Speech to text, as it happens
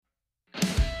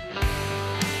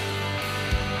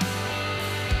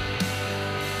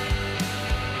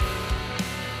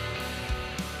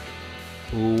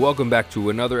Welcome back to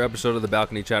another episode of the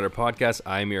Balcony Chatter podcast.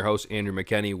 I am your host, Andrew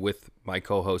McKenney, with my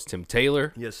co-host, Tim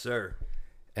Taylor. Yes, sir.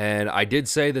 And I did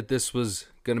say that this was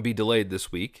going to be delayed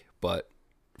this week, but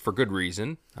for good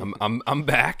reason. I'm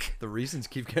back. The reasons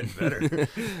keep getting better.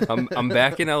 I'm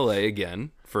back in LA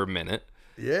again for a minute.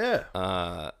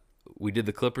 Yeah. We did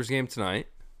the Clippers game tonight,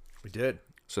 We did.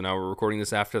 so now we're recording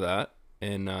this after that.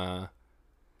 And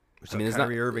There's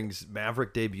Kyrie Irving's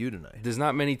Maverick debut tonight. there's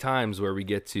not many times where we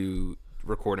get to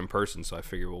record in person, so I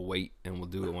figure we'll wait and we'll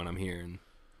do it when I'm here. And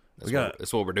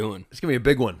that's what we're doing. It's going to be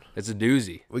a big one. It's a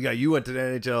doozy. You went to the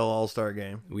NHL All-Star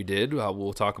game. We did.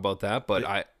 We'll talk about that, but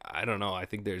I don't know. I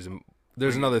think there's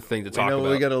another thing to talk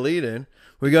about. We got a lead in.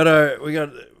 We got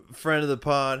a friend of the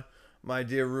pod, my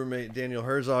dear roommate Daniel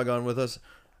Herzog, on with us,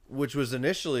 which was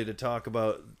initially to talk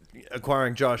about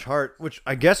acquiring Josh Hart, which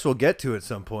I guess we'll get to at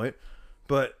some point.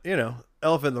 But,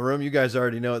 elephant in the room, you guys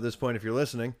already know at this point if you're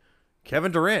listening,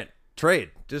 Kevin Durant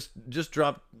trade just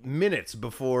dropped minutes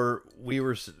before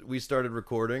we started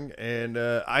recording, and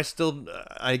I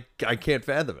can't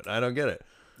fathom it. I don't get it.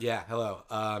 Yeah, hello.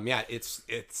 It's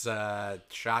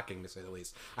shocking to say the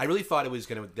least. I really thought they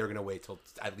were gonna wait till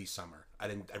at least summer. I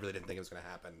really didn't think it was gonna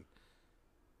happen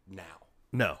now.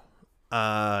 No.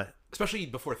 Especially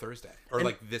before Thursday or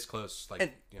this close,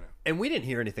 And we didn't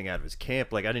hear anything out of his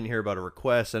camp. Like, I didn't hear about a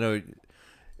request. I know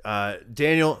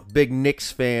Daniel, big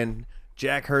Knicks fan.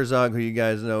 Jack Herzog, who you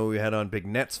guys know we had on, big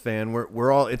Nets fan.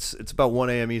 We're all it's about 1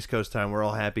 a.m. East Coast time. We're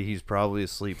all happy he's probably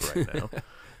asleep right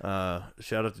now.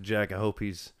 Shout out to Jack. I hope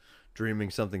he's dreaming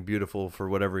something beautiful for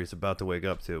whatever he's about to wake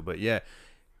up to. But yeah,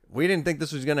 we didn't think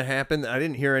this was going to happen. I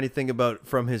didn't hear anything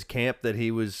from his camp that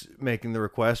he was making the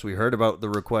request. We heard about the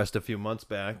request a few months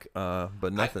back,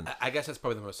 but nothing. I guess that's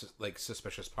probably the most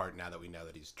suspicious part now that we know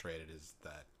that he's traded is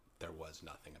that there was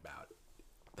nothing about,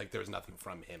 there was nothing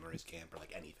from him or his camp or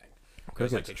anything. It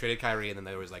was they traded Kyrie and then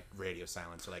there was radio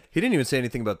silence. So he didn't even say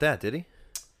anything about that, did he?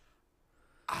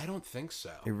 I don't think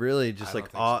so. He really just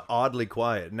oddly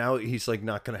quiet. Now he's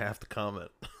not going to have to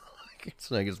comment.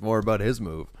 It's more about his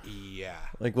move. Yeah.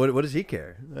 What does he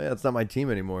care? It's not my team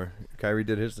anymore. Kyrie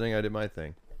did his thing. I did my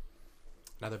thing.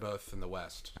 Now they're both in the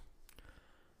West.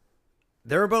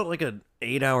 They're about an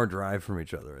 8-hour drive from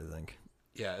each other, I think.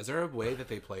 Yeah. Is there a way that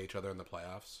they play each other in the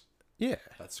playoffs? Yeah.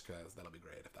 That'll be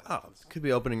great if that happens. It could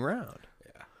be opening round.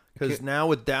 Yeah. Because now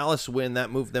with Dallas win, that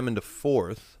moved them into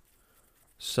 4th.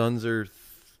 Suns are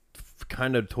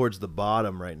kind of towards the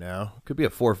bottom right now. Could be a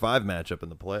 4-5 matchup in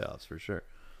the playoffs for sure.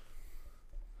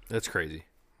 That's crazy.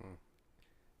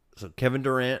 So Kevin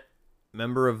Durant,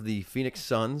 member of the Phoenix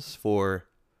Suns for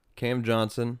Cam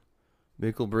Johnson,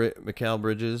 Mikal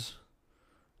Bridges,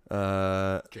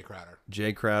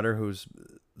 Jay Crowder, who's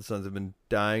the Suns have been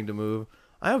dying to move.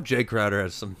 I hope Jay Crowder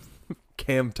has some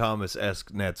Cam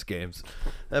Thomas-esque Nets games.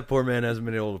 That poor man hasn't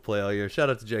been able to play all year.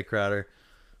 Shout out to Jay Crowder.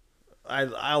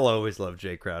 I'll always love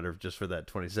Jay Crowder just for that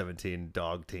 2017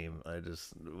 dog team.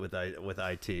 With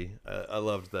IT, I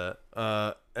loved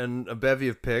that. And a bevy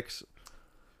of picks,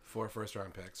 4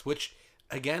 first-round picks, which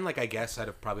again, I guess out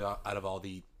of all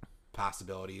the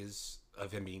possibilities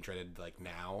of him being traded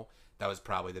now, that was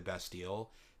probably the best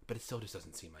deal. But it still just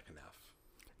doesn't seem like enough.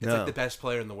 It's the best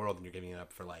player in the world, and you're giving it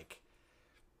up for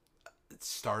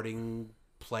starting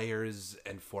players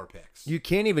and 4 picks. You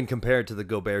can't even compare it to the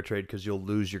Gobert trade because you'll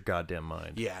lose your goddamn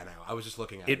mind. Yeah, I know. I was just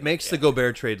looking at it. It makes the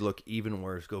Gobert trade look even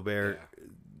worse. Gobert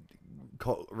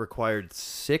required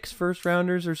 6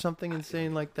 first-rounders or something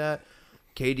insane like that.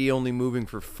 KD only moving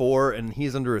for 4, and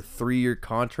he's under a 3-year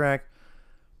contract.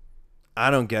 I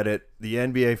don't get it. The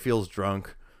NBA feels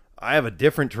drunk. I have a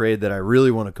different trade that I really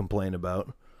want to complain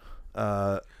about.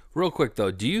 Real quick,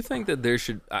 though, do you think that there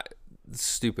should...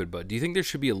 stupid, but do you think there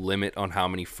should be a limit on how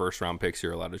many first-round picks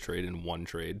you're allowed to trade in one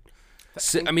trade?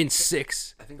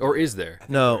 6. Or is there?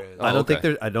 No, I don't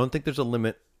think there's a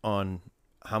limit on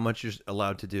how much you're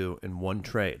allowed to do in one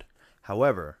trade.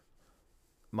 However,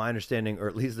 my understanding, or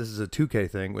at least this is a 2K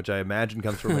thing, which I imagine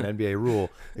comes from an NBA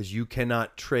rule, is you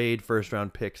cannot trade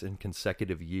first-round picks in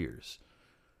consecutive years.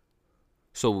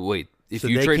 So wait, if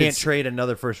you can't trade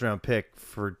another first-round pick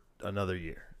for another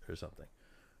year or something.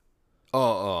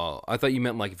 Oh, I thought you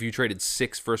meant if you traded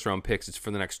 6 first-round picks, it's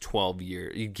for the next 12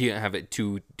 years. You can't have it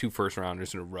two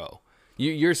first-rounders in a row.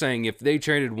 You're saying if they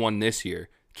traded 1 this year,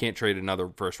 can't trade another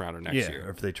first-rounder next year. Yeah,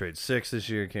 or if they trade 6 this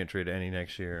year, can't trade any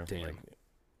next year. Damn.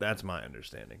 That's my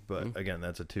understanding. But again,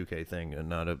 that's a 2K thing and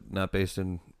not based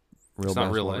in real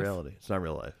reality. It's not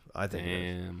real life. I think it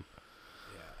is. Damn.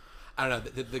 I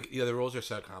don't know. The rules are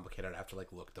so complicated. I have to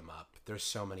look them up. There's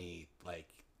so many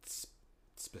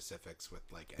specifics with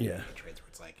NBA trades where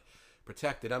it's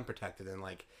protected, unprotected, and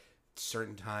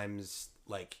certain times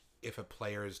if a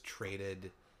player is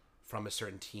traded from a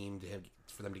certain team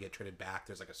for them to get traded back,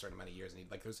 there's like a certain amount of years. And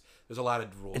like there's a lot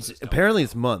of rules. Apparently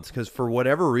it's months because for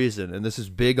whatever reason, and this is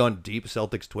big on Deep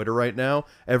Celtics Twitter right now,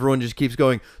 everyone just keeps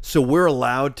going, so we're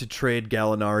allowed to trade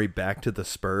Gallinari back to the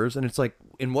Spurs? And it's like,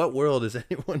 in what world is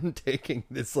anyone taking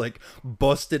this like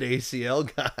busted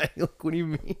ACL guy? Like, what do you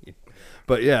mean?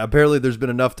 But yeah, apparently there's been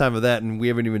enough time of that and we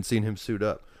haven't even seen him suit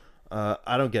up.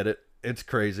 I don't get it. It's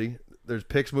crazy. There's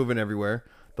picks moving everywhere.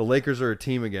 The Lakers are a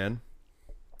team again.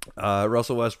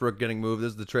 Russell Westbrook getting moved.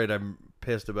 This is the trade I'm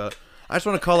pissed about. I just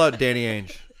want to call out Danny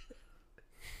Ainge.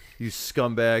 You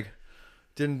scumbag.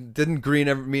 Didn't Green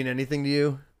ever mean anything to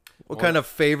you? What kind of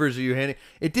favors are you handing?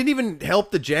 It didn't even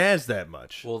help the Jazz that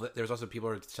much. Well, there's also people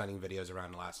who are sending videos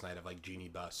around last night of like Jeannie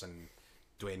Buss and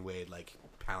Dwayne Wade like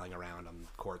palling around on the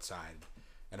court side,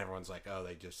 and everyone's like, "Oh,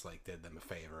 they just like did them a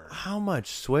favor." How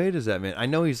much sway does that mean? I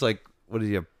know he's like, what is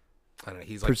he, a I don't know.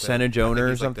 He's percentage like owner or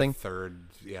he's something? Like the third,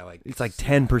 yeah, like He's like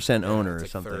 10% owner it's or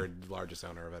like something. Third largest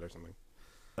owner of it or something.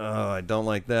 Oh, I don't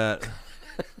like that.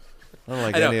 I don't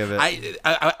like I know. any of it.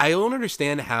 I don't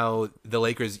understand how the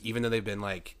Lakers, even though they've been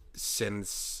like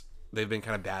they've been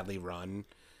kind of badly run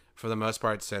for the most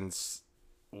part since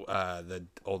the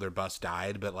older Buss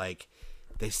died, but like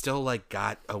they still like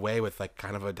got away with like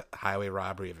kind of a highway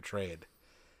robbery of a trade.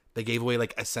 They gave away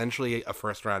like essentially a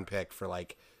first round pick for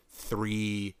like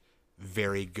 3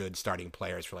 very good starting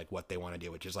players for like what they want to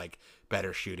do, which is like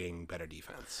better shooting, better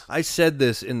defense. I said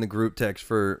this in the group text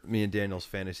for me and Daniel's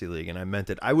fantasy league, and I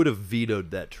meant it. I would have vetoed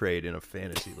that trade in a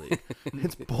fantasy league.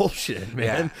 It's bullshit, man.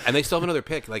 Yeah, and they still have another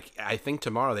pick. Like I think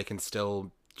tomorrow they can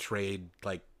still trade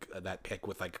like that pick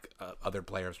with like other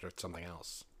players or something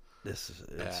else. It's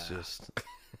just.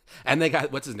 And they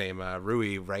got what's his name,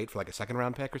 Rui, right, for like a second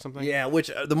round pick or something. Yeah, which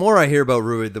the more I hear about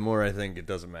Rui, the more I think it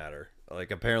doesn't matter. Like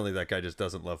apparently that guy just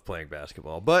doesn't love playing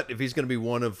basketball. But if he's going to be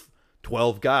one of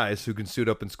 12 guys who can suit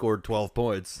up and score 12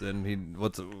 points, then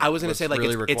I was going to say like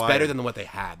really it's better than what they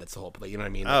had. That's the whole play. You know what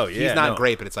I mean? Like, Oh, yeah, he's not no.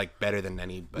 great, but it's like better than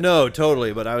any. But, No,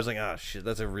 totally. But I was like, oh shit,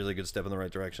 that's a really good step in the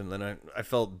right direction. Then I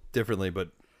felt differently. But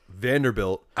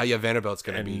Vanderbilt yeah, Vanderbilt's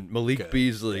going to and be Malik good.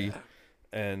 Beasley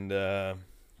and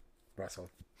Russell.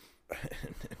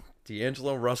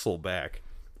 D'Angelo Russell back.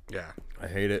 Yeah. I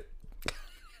hate it.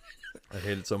 I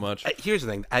hate it so much. Here's the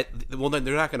thing. Well,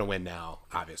 they're not going to win now,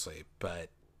 obviously, but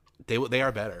they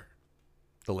are better.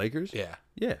 The Lakers? Yeah,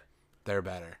 Yeah. they're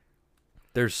better.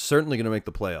 They're certainly going to make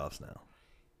the playoffs now.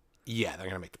 Yeah, they're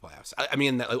going to make the playoffs. I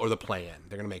mean, or the play-in.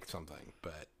 They're going to make something,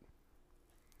 but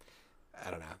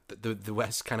I don't know. The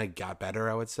West kind of got better,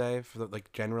 I would say, for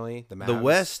like generally. The Mavs. The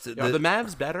West- Are the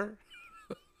Mavs better?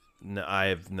 No, I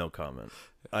have no comment.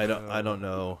 I don't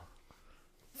know.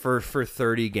 For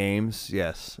 30 games,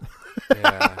 yes.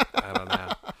 Yeah, I don't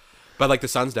know. But like the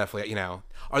Suns definitely, you know.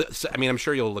 I mean, I'm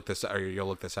sure you'll look this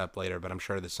up later, but I'm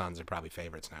sure the Suns are probably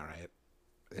favorites now, right?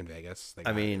 In Vegas. They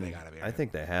gotta be, I right?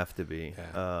 think they have to be.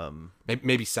 Yeah.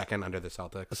 Maybe second under the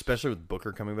Celtics. Especially with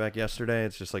Booker coming back yesterday,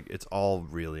 it's just like it's all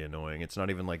really annoying. It's not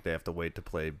even like they have to wait to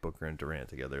play Booker and Durant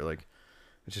together. Like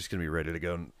it's just gonna be ready to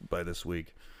go by this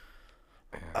week.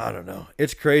 I don't know.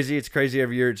 It's crazy. It's crazy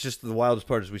every year. It's just the wildest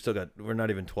part is we're not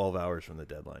even 12 hours from the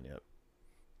deadline yet.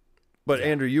 But Yeah.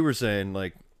 Andrew, you were saying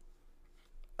like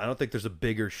I don't think there's a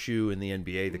bigger shoe in the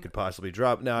NBA that could possibly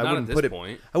drop. Now, I Not wouldn't at put this it.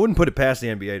 point. I wouldn't put it past the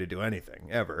NBA to do anything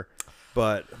ever.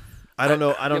 But I don't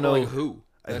know. I don't know Like who.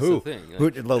 That's who. the thing. Who-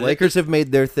 the Lakers have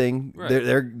made their thing. Right.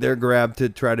 Their grab to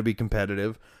try to be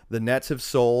competitive. The Nets have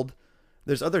sold.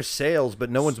 There's other sales,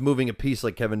 but no one's moving a piece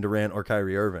like Kevin Durant or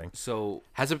Kyrie Irving. So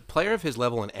Has a player of his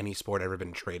level in any sport ever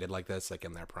been traded like this, like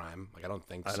in their prime? Like I don't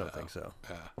think so. I don't think so.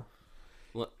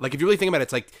 Like if you really think about it,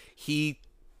 it's like you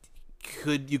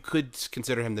could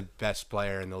consider him the best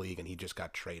player in the league, and he just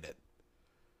got traded.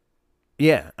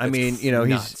 Yeah, I That's mean,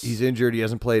 nuts. he's injured. He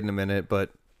hasn't played in a minute,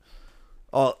 but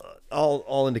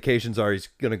all indications are he's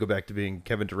going to go back to being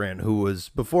Kevin Durant, who was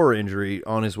before injury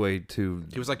on his way to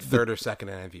He was like third or second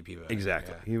in MVP voting.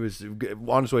 exactly. Yeah. He was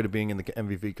on his way to being in the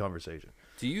MVP conversation.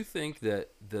 do you think that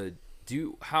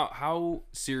how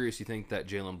serious you think that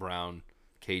Jaylen Brown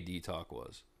KD talk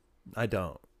was? I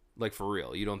don't. Like for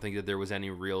real, you don't think that there was any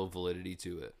real validity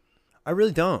to it? I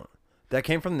really don't. That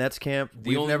came from Nets camp.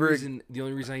 The only reason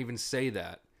I even say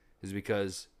that is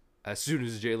because as soon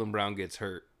as Jaylen Brown gets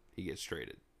hurt, he gets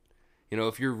traded. You know,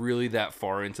 if you're really that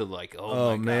far into like,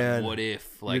 oh my man, god, what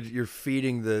if like you're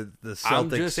feeding the I'm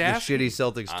Celtics, just the asking. shitty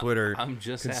Celtics Twitter I'm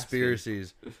just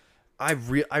conspiracies. I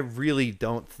really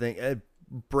don't think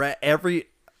Brad.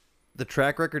 The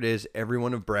track record is every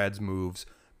one of Brad's moves.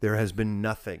 There has been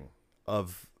nothing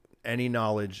of any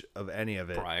knowledge of any of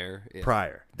it prior. Yeah.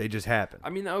 prior. They just happen. I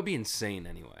mean, that would be insane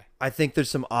anyway. I think there's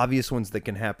some obvious ones that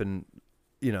can happen,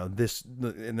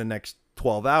 in the next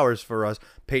 12 hours for us.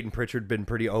 Peyton Pritchard been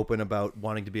pretty open about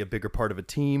wanting to be a bigger part of a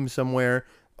team somewhere,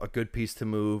 a good piece to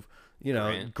move.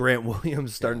 Grant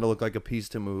Williams starting to look like a piece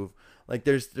to move. Like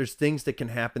there's things that can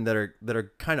happen that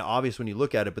are kind of obvious when you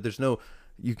look at it, but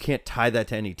you can't tie that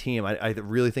to any team. I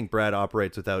really think Brad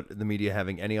operates without the media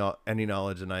having any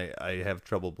knowledge, and I have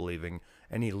trouble believing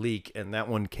any leak. And that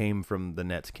one came from the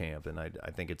Nets camp, and I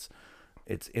think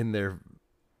it's in their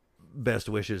best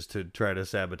wishes to try to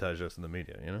sabotage us in the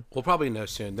media. We'll probably know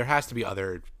soon. There has to be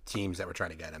other teams that were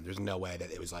trying to get him. There's no way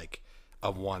that it was like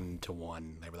a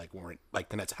 1-to-1. They were weren't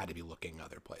the Nets had to be looking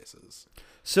other places.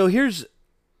 So here's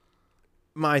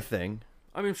my thing.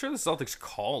 I mean, I'm sure the Celtics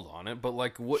called on it, but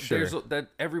what? Sure. There's that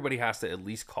everybody has to at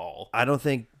least call. I don't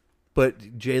think, but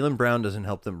Jaylen Brown doesn't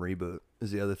help them reboot.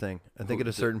 Is the other thing. I think Who, at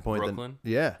a certain point, Brooklyn?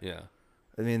 yeah. Yeah.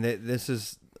 I mean,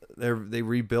 they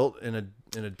rebuilt in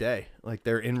a day. Like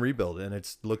they're in rebuild, and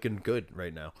it's looking good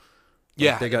right now.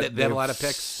 Yeah, they have a lot of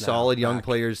picks. Solid now young back.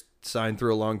 players signed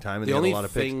through a long time, and The they have only a lot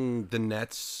of thing picks. the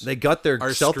Nets They got their are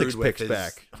Celtics screwed picks with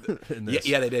back. in this.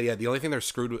 Yeah, they did. Yeah, the only thing they're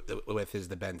screwed with is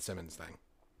the Ben Simmons thing.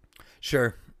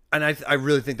 Sure. And I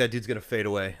really think that dude's gonna fade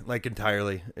away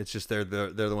entirely. It's just they're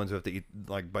the ones who have to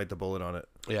bite the bullet on it.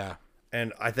 Yeah.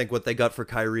 And I think what they got for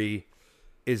Kyrie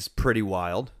is pretty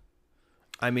wild.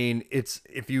 I mean, it's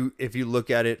if you look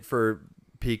at it for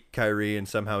peak Kyrie and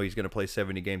somehow he's going to play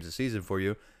 70 games a season for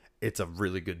you, it's a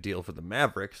really good deal for the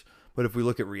Mavericks. But if we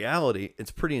look at reality,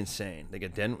 it's pretty insane. They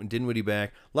got Dinwiddie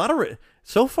back.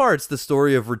 So far, it's the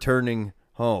story of returning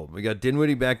home. We got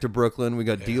Dinwiddie back to Brooklyn. We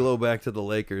got D'Lo back to the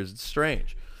Lakers. It's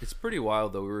strange. It's pretty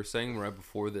wild, though. We were saying right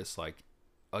before this,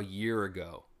 a year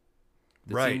ago,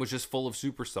 the Right. team was just full of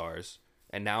superstars,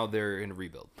 and now they're in a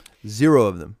rebuild. 0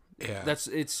 of them. Yeah.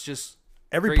 It's just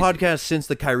Every crazy. podcast since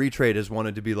the Kyrie trade has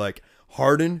wanted to be like,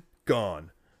 Harden,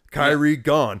 gone. Kyrie,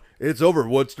 gone. It's over.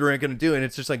 What's Durant going to do? And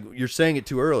it's just like, you're saying it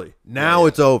too early. Now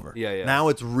it's over. Yeah. Now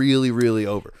it's really, really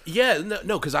over. Yeah,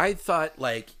 no, because I thought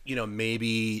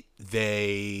maybe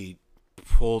they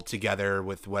pulled together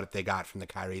with what they got from the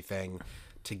Kyrie thing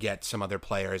to get some other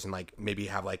players and maybe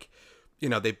have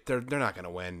they're not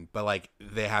gonna win, but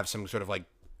they have some sort of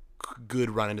good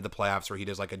run into the playoffs where he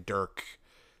does a Dirk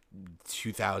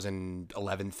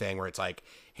 2011 thing where it's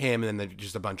him and then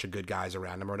just a bunch of good guys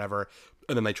around him or whatever,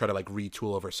 and then they try to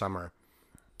retool over summer.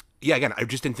 Yeah, again, I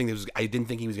just didn't think I didn't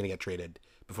think he was gonna get traded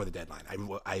before the deadline.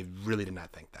 I really did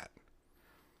not think that.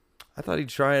 I thought he'd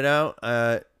try it out.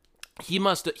 He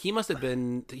must have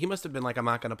been I'm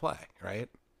not gonna play, right?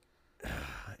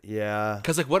 Yeah.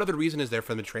 Because what other reason is there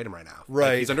for them to trade him right now?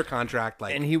 Right. He's under contract.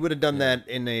 And he would have done that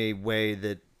in a way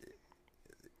that,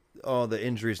 the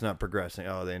injury's not progressing.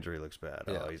 Oh, the injury looks bad.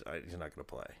 Yeah. Oh, he's not going to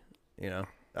play.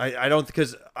 I don't,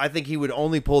 because I think he would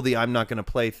only pull the I'm not going to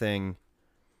play thing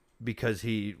because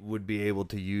he would be able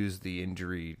to use the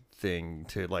injury thing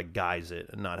to guise it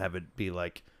and not have it be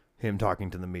him talking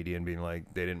to the media and being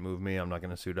like, they didn't move me. I'm not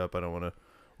going to suit up. I don't want to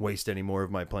waste any more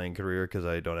of my playing career because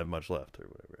I don't have much left or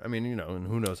whatever. I mean, and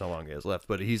who knows how long he has left,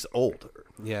 but he's old.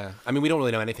 Yeah, I mean, we don't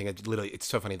really know anything. It's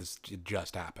so funny this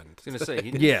just happened. I was gonna say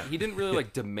he didn't really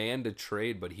demand a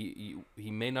trade, but he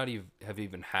may not have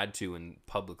even had to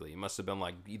publicly. He must have been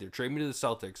either trade me to the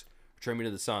Celtics, or trade me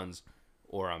to the Suns,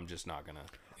 or I'm just not gonna.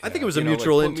 I think it was a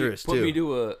mutual interest put too. me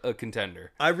to a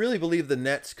contender. I really believe the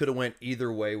Nets could have went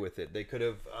either way with it. They could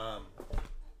have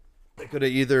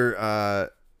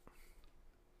either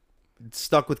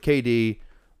stuck with KD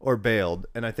or bailed,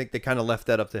 and I think they kind of left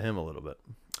that up to him a little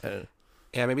bit.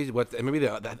 Yeah, maybe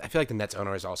I feel like the Nets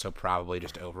owner is also probably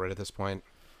just over it at this point.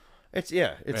 It's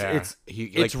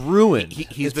It's ruined.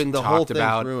 He's It's, been the whole talked thing's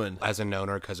about ruined. as an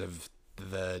owner because of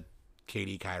the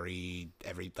KD, Kyrie,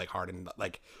 Harden.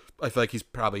 I feel like he's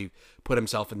probably put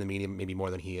himself in the media maybe more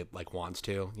than he wants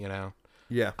to.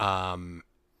 Yeah.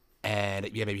 And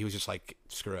maybe he was just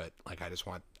screw it.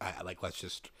 Let's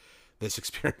just this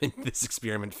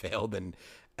experiment failed and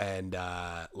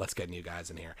let's get new guys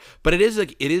in here. But it is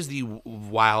the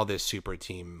wildest super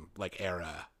team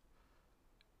era.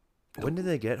 When did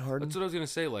they get Harden? That's what I was gonna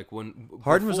say. When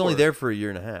Harden was only before- there for a year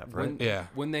and a half, right?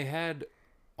 when they had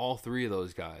all three of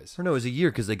those guys. Or no, it was a year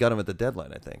because they got him at the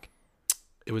deadline, I think.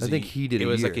 It was. I think he did It a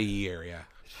was year. a year, yeah,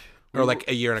 or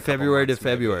a year and a couple February to months,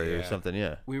 maybe, February or yeah. something,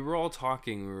 yeah. We were all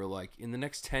talking. We were in the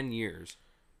next 10 years,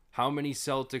 how many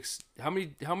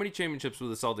championships will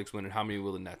the Celtics win, and how many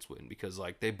will the Nets win? Because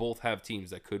they both have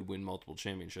teams that could win multiple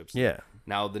championships. Yeah.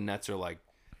 Now the Nets are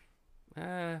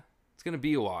it's gonna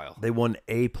be a while. They won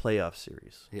a playoff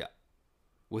series Yeah,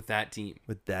 with that team.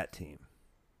 with that team.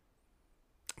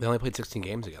 They only played 16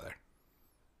 games together.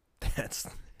 That's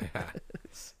Yeah.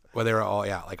 Well, they were all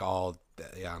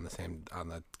on the same on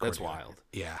the. That's court. wild.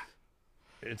 Yeah.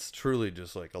 it's truly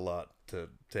just like a lot to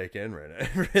take in right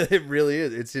now. It really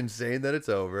is. It's insane that it's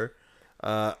over.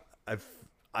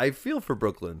 I feel for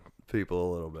Brooklyn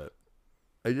people a little bit.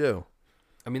 I do.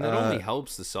 I mean, that only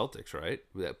helps the Celtics, right?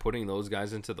 That putting those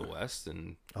guys into the West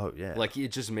and Oh yeah. like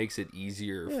it just makes it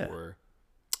easier Yeah. for.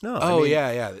 no. Oh I mean,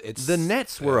 yeah. It's The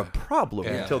Nets were a problem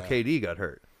Yeah. until KD got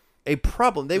hurt. A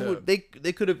problem. They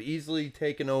could have easily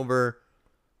taken over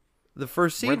the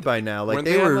first seed Weren't- by now. Like weren't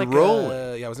they were on,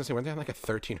 rolling. Yeah, I was gonna say, weren't they on like a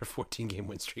 13 or 14 game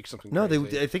win streak or something? No,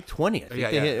 crazy? I think 20. I think Yeah,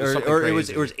 they yeah, hit, it was something or it was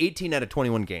crazy. 18 out of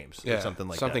 21 games or something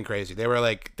like that. crazy. They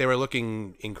were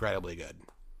looking incredibly good.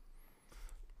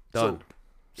 Done.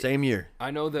 Same year.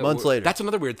 I know that Months we're- later. That's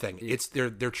another weird thing. It's they're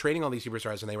trading all these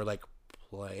superstars and they were like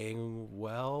playing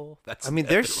well. That's I mean,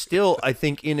 they're still, I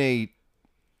think, in a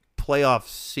playoff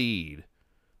seed.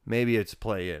 Maybe it's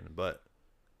play in, but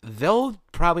they'll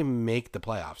probably make the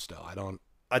playoffs still.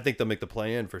 I think they'll make the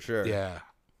play in for sure. Yeah.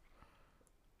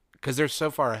 Because they're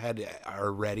so far ahead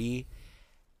already,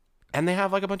 and they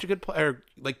have like a bunch of good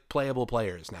playable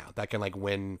players now that can like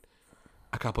win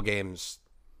a couple games.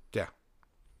 Yeah.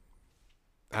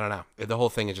 I don't know. The whole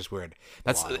thing is just weird.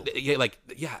 That's they're like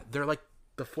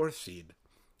the 4th seed,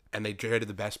 and they traded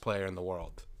the best player in the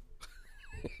world.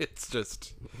 It's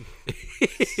just,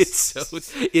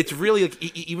 it's really like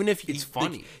even if It's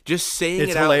funny. like, just saying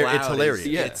It's it out loud, it's hilarious.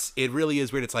 Yeah. it really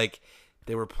is weird. It's like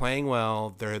they were playing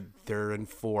well. They're in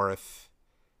 4th,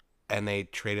 and they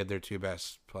traded their 2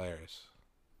 best players.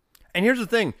 And here's the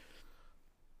thing.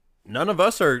 None of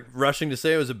us are rushing to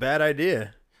say it was a bad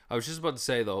idea. I was just about to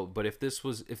say though, but if this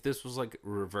was like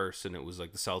reverse and it was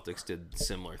like the Celtics did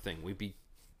similar thing, we'd be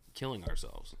killing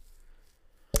ourselves.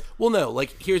 Well, no,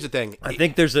 like here's the thing. I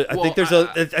think there's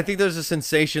a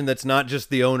sensation that's not just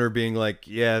the owner being like,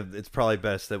 yeah, it's probably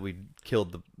best that we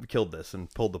killed this and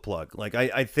pulled the plug. Like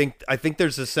I think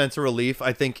there's a sense of relief.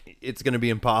 I think it's going to be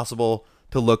impossible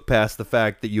to look past the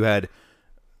fact that you had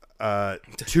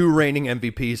 2 reigning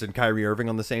MVPs and Kyrie Irving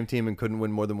on the same team and couldn't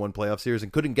win more than one playoff series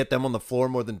and couldn't get them on the floor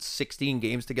more than 16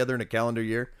 games together in a calendar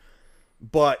year.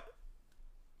 But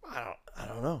I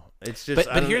don't know. It's just.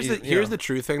 But here's the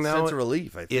true thing though. Sense of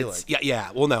relief. I feel It's like. yeah.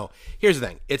 Well, no. Here's the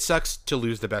thing. It sucks to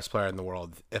lose the best player in the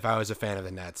world. If I was a fan of the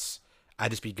Nets,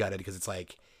 I'd just be gutted because it's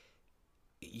like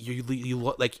you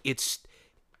like it's.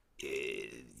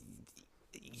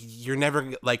 You're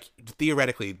never like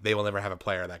theoretically they will never have a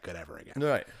player that good ever again.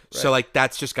 Right. So like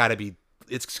that's just got to be.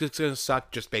 It's gonna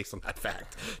suck just based on that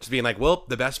fact. Just being like, well,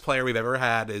 the best player we've ever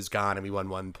had is gone, and we won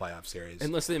 1 playoff series.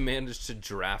 Unless they managed to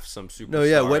draft some superstar. No,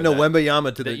 yeah,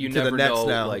 Wembayama to that you the never Nets know,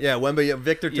 now. like- Yeah,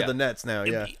 Victor to the Nets now.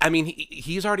 Yeah, I mean,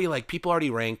 he's already like people already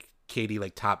rank KD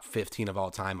like top 15 of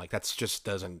all time. Like that's just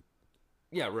doesn't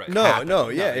Yeah, right. no, happen.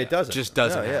 it doesn't. just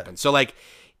doesn't No, yeah. happen. So like,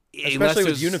 unless Especially with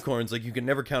there's- unicorns, like you can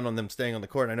never count on them staying on the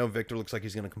court. I know Victor looks like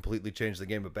he's going to completely change the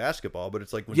game of basketball, but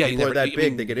it's like when Yeah, you people never- are that I big,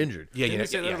 mean, they get injured. Yeah, Didn't you they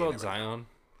say that you about never- Zion?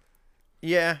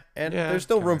 Yeah, and Yeah, there's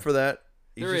still room kinda. for that.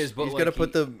 There is, but he's like got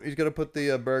to put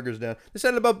the burgers down. They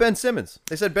said it about Ben Simmons.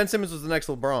 They said Ben Simmons was the next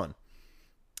LeBron.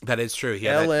 That is true. He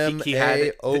had he had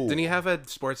LMAO. didn't he have a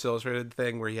Sports Illustrated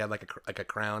thing where he had like a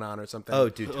crown on or something? Oh,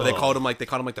 dude, Or they called him like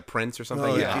the prince or something.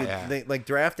 Oh, yeah, dude, yeah. They, like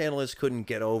draft analysts couldn't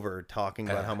get over talking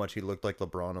about how much he looked like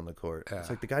LeBron on the court. It's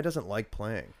like the guy doesn't like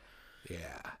playing. Yeah.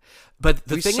 But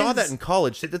the We thing saw is, that in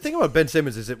college. The thing about Ben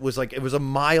Simmons is it was a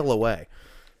mile away.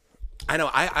 I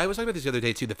know. I was talking about this the other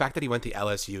day too. The fact that he went to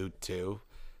LSU too,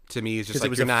 to me is just Because like it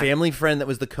was you're a not. family friend that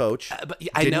was the coach. But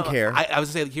I didn't know. care. I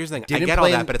was gonna say, here's the thing. Didn't I get all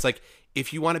play that, in- but it's like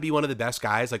if you want to be one of the best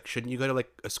guys, like shouldn't you go to like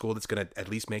a school that's gonna at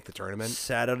least make the tournament?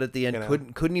 Sat out at the end. You know?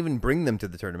 Couldn't even bring them to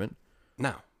the tournament.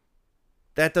 No.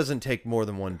 That doesn't take more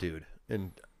than one dude.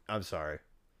 And I'm sorry.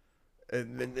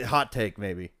 Hot take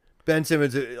maybe. Ben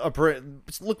Simmons.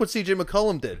 Look what C.J.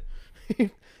 McCollum did.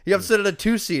 You upset at a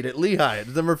 2 seed at Lehigh. It's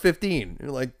number 15. You're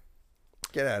like,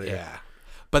 get out of here. Yeah.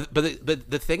 But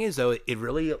the thing is though, it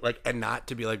really like, and not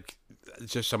to be like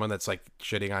just someone that's like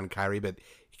shitting on Kyrie, but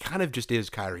it kind of just is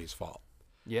Kyrie's fault.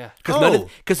 Yeah.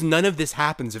 Because none of this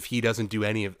happens if he doesn't do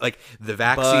any of like the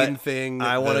vaccine But thing.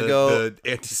 I want wanna to go- the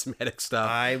anti-Semitic stuff.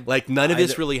 I- like none of I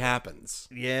this d- really happens.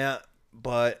 Yeah,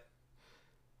 but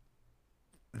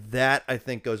that I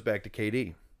think goes back to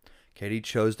KD. KD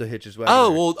chose to hitch his wagon.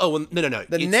 Oh well, no.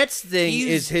 The It's- Nets thing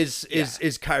he's-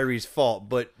 is Kyrie's fault,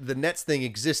 but the Nets thing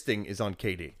existing is on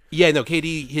KD. Yeah, no.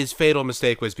 KD, his fatal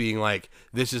mistake was being like,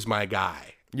 "This is my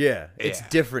guy." Yeah, it's Yeah.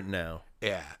 different now.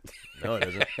 Yeah. No, it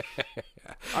isn't.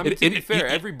 I mean, to be fair,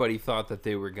 it- everybody thought that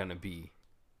they were gonna be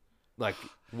like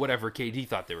whatever KD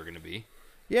thought they were gonna be.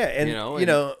 Yeah, and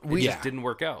it we just didn't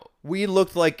work out. we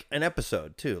looked like an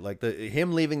episode too. Like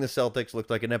him leaving the Celtics looked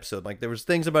like an episode. Like there was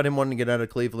things about him wanting to get out of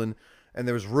Cleveland, and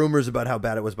there was rumors about how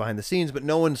bad it was behind the scenes, but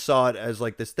no one saw it as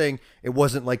like this thing. It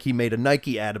wasn't like he made a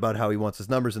Nike ad about how he wants his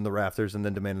numbers in the rafters and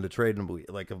then demanded a trade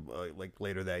like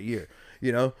later that year.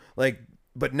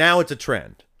 But now it's a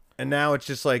trend, and now it's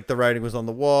just like the writing was on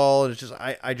the wall, and it's just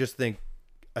I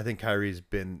think Kyrie's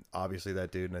been obviously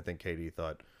that dude, and I think Katie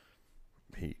thought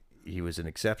he was an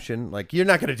exception. Like, you're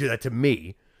not going to do that to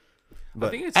me. I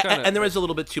think it's kind of, and there is a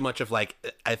little bit too much of like,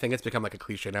 I think it's become like a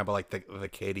cliche now, but like the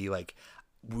Katie, like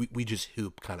we just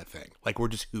hoop kind of thing. Like we're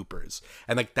just hoopers,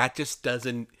 and like that just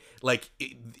doesn't like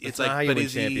it's not like. how you But win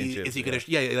is he championships,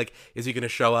 gonna like is he gonna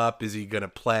show up? Is he gonna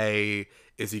play?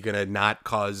 Is he gonna not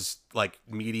cause like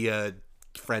media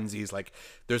frenzies? Like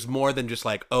there's more than just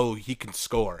like, oh, he can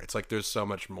score. It's like there's so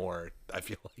much more, I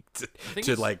feel like,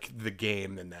 to like the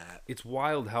game than that. it's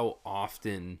wild how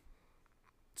often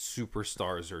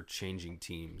superstars are changing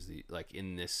teams. Like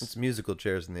in this, It's musical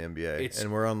chairs in the NBA,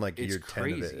 and we're on like it's year 10 of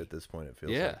it crazy. at this point, it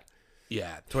feels yeah. like.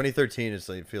 Yeah. 2013 is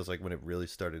like, it feels like when it really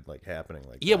started like happening.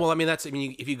 Like Yeah, that. well, I mean,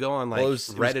 if you go on like Well, it was-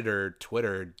 Reddit or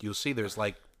Twitter, you'll see there's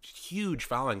like huge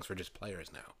followings for just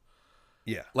players now.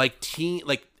 Yeah. Like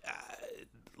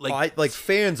Like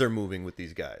fans are moving with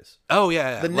these guys. oh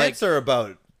yeah, The like, Nets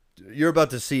are you're about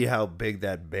to see how big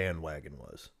that bandwagon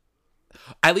was.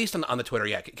 at least on the Twitter,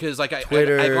 yeah, because like I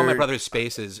Twitter, go on my brother's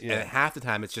spaces, and half the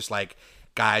time it's just like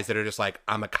guys that are just like,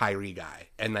 I'm a Kyrie guy,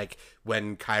 and like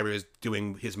when Kyrie was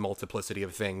doing his multiplicity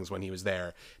of things when he was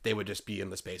there, they would just be in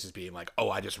the spaces being like, oh,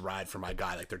 I just ride for my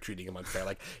guy, like they're treating him unfair,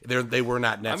 like they were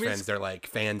not Nets fans, they're like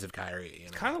fans of Kyrie. You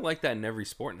know? Kind of like that in every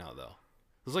sport now, though.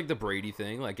 It was like the Brady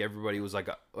thing. Like everybody was like,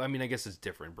 I mean, I guess it's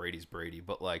different. Brady's Brady,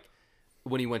 but like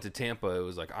when he went to Tampa, it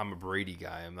was like, I'm a Brady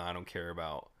guy. I don't care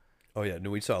about. Oh yeah, no,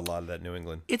 we saw a lot of that in New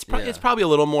England. It's probably a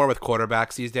little more with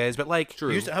quarterbacks these days, but like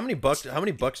How many Bucks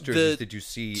jerseys did you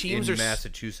see teams in are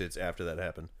Massachusetts after that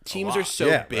happened? teams are so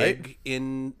Yeah, big right?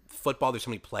 in football. There's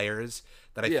so many players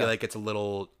that I Yeah. feel like it's a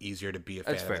little easier to be a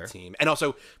fan That's of fair. a team. And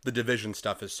also the division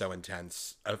stuff is so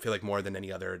intense. I feel like more than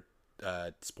any other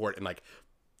sport, and like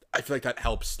I feel like that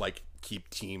helps like keep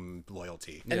team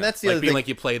loyalty. And that's the like other being thing. like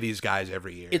you play these guys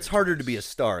every year. It's harder to be a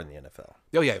star in the NFL.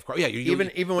 Oh yeah, of course. Yeah, Even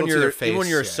when don't see you're their face, even when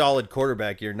you're a yeah. solid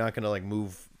quarterback, you're not going to like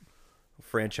move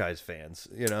franchise fans,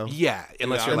 you know? Yeah,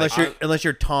 unless you're Unless like unless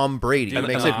you're Tom Brady, Dude, it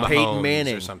makes no, it Mahomes Peyton or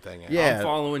Manning something, yeah. Yeah, I'm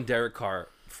following Derek Carr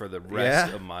for the rest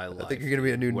yeah. of my life. I think you're going to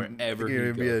be a new. wherever you're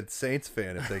he going to be a goes. Saints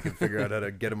fan if they can figure out how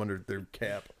to get him under their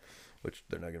cap, which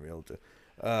they're not going to be able to.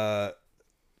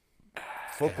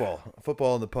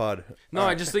 Football in the pod. No,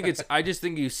 I just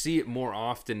think you see it more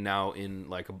often now in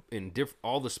like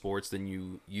all the sports than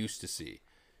you used to see.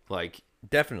 Like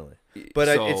Definitely, but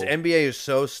So- it's NBA is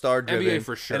so star driven, NBA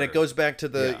for sure. and it goes back to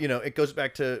the Yeah. it goes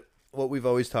back to what we've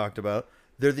always talked about.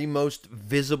 They're the most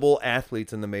visible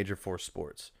athletes in the major four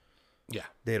sports. yeah.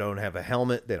 They don't have a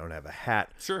helmet. They don't have a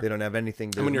hat. Sure. They don't have anything.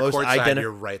 They're And when the you're most courtside,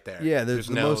 you're right there. Yeah, there's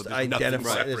the most nothing identified.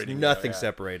 There's separating you, nothing yeah.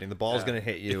 separating. The ball's going to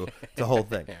hit you. It's the whole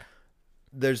thing.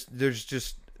 There's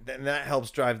just and that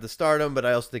helps drive the stardom, but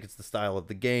I also think it's the style of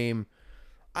the game.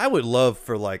 I would love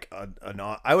for like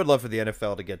I would love for the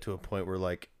NFL to get to a point where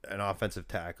like an offensive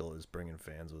tackle is bringing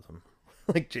fans with him.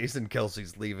 Like Jason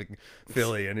Kelsey's leaving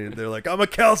Philly, and they're like, "I'm a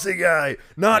Kelsey guy,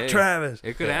 not hey, Travis."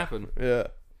 It could happen. Yeah.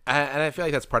 And I feel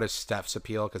like that's part of Steph's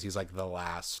appeal because he's like the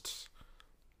last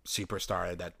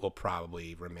superstar that will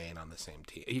probably remain on the same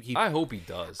team. I hope he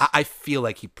does. I feel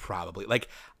like he probably like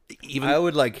even I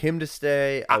would like him to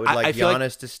stay. I would I like feel like-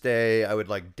 Giannis to stay. I would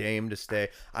like Dame to stay.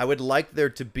 I would like there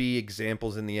to be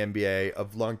examples in the NBA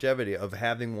of longevity, of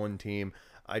having one team.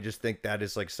 I just think that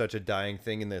is like such a dying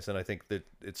thing in this, and I think that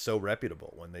it's so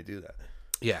reputable when they do that.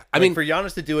 yeah. I I mean, mean, for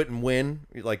Giannis to do it and win,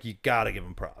 like you gotta give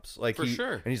him props. Like For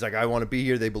sure. And he's like, I want to be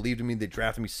here. They believed in me. They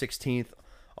drafted me 16th.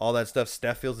 All that stuff.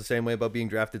 Steph feels the same way about being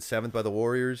drafted 7th by the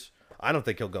Warriors. I don't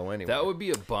think he'll go anywhere. That would be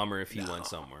a bummer if he went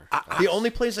somewhere. The only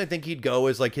place I think he'd go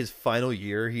is like his final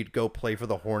year. He'd go play for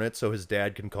the Hornets so his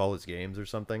dad can call his games or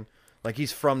something. Like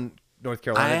he's from North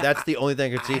Carolina. That's the only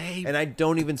thing I could see, and I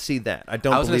don't even see that. I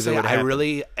don't I was gonna believe say it would I happen.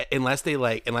 really unless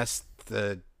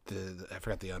the I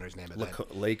forgot the owner's name.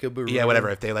 Lake of Yeah, whatever.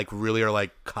 If they like really are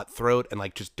like cutthroat and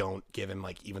like just don't give him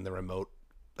like even the remote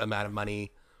amount of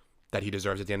money that he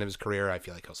deserves at the end of his career, I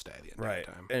feel like he'll stay at the end right? of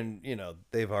the time. And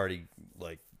they've already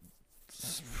like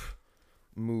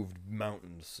moved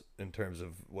mountains in terms of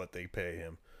what they pay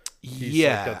him. He's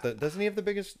Yeah. like doesn't he have the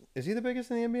biggest? Is he the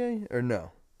biggest in the NBA or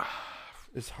no?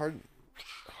 Is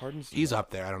Harden's? He's up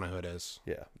there. I don't know who it is.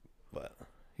 Yeah, but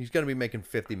He's going to be making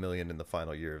 $50 million in the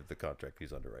final year of the contract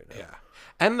he's under right now. Yeah,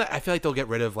 and I feel like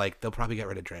they'll probably get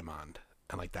rid of Draymond,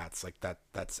 and like that's I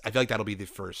feel like that'll be the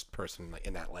first person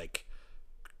in that like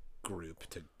group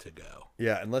to go.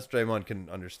 Yeah, unless Draymond can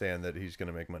understand that he's going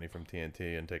to make money from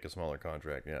TNT and take a smaller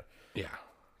contract. Yeah. Yeah.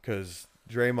 Because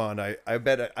Draymond, I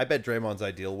bet Draymond's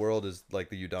ideal world is like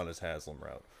the Udonis Haslem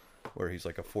route, where he's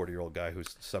like a 40-year-old guy who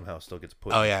somehow still gets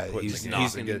put. Oh yeah, put in he's the game.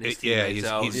 knocking Get- his yeah, teammates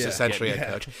out. he's Yeah. essentially a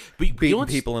Yeah. coach. But you know beating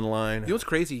what's, people in line. you know what's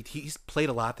crazy? He's played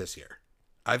a lot this year.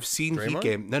 I've seen Heat Draymond?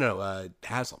 game. No,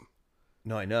 Haslam.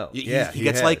 No, I know. He He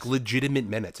gets has. like legitimate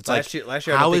minutes. It's last like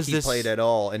year I how don't is think he this played at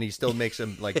all, and he still makes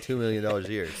him like $2 million a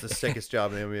year. It's the sickest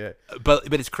job in the NBA.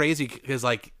 But it's crazy because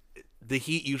like the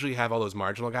Heat usually have all those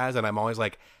marginal guys, and I'm always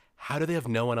like, how do they have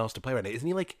no one else to play right now? Isn't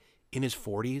he like in his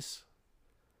 40s?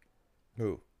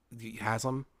 Who?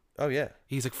 Haslam? Oh yeah,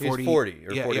 He's like 40. He's 40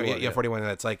 or yeah, 41. Yeah, 41.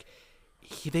 And it's like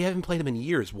they haven't played him in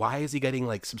years. Why is he getting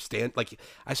like substantial? Like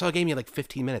I saw a game he had like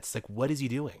 15 minutes. It's like what is he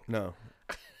doing? No,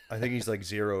 I think he's like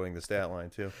zeroing the stat line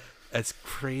too. It's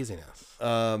craziness.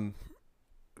 Um.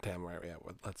 Damn right. Yeah.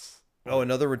 Let's. Oh,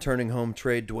 another returning home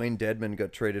trade. Dwayne Dedman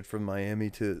got traded from Miami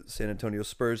to San Antonio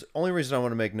Spurs. Only reason I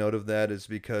want to make note of that is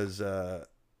because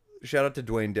shout out to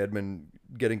Dwayne Dedman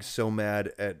getting so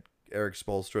mad at Eric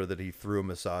Spoelstra that he threw a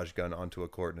massage gun onto a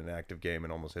court in an active game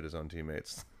and almost hit his own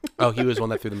teammates. Oh, he was one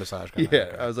that threw the massage gun.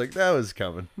 Yeah, I was like, that was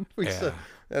coming. Yeah.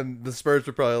 And the Spurs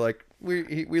were probably like,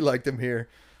 we liked him here.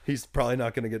 He's probably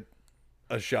not going to get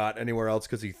a shot anywhere else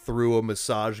because he threw a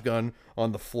massage gun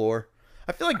on the floor.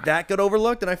 I feel like that got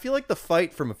overlooked, and I feel like the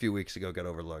fight from a few weeks ago got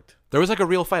overlooked. There was like a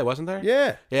real fight, wasn't there?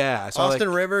 Yeah. Yeah. I saw Austin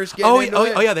like, Rivers getting into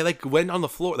it. yeah. They like went on the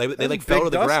floor. They was like a fell big to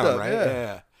the dust ground, up, right?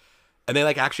 yeah. And they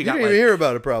like actually You got didn't like even hear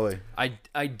about it, probably.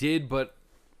 I did, but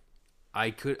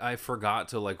I forgot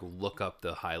to like look up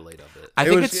the highlight of it. I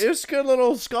think It was a good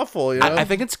little scuffle, you know? I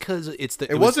think it's because it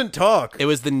wasn't talk. It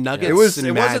was the Nuggets. It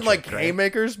wasn't Magic, like right?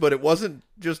 haymakers, but it wasn't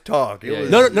just talk. It Yeah, was,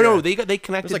 No. yeah. They It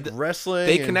connected. was like wrestling.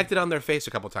 They and- connected on their face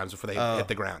a couple times before they hit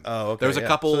the ground. Oh, okay. There was a yeah.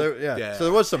 couple. So so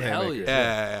there was some Hell haymakers.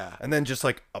 yeah. And then just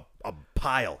like a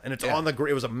pile, and it's Yeah. on the.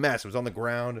 It was a mess. It was on the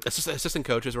ground. Assistant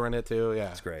coaches were in it too. Yeah,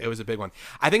 that's great. It was a big one.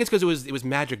 I think it's because it was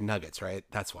Magic Nuggets, right?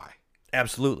 That's why.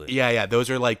 Absolutely. Yeah. Those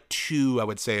are like two, I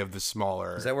would say, of the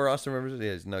smaller. Is that where Austin Rivers is?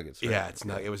 Yeah, it's Nuggets. Right?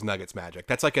 Yeah, it was Nuggets Magic.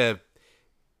 That's like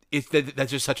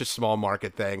that's just such a small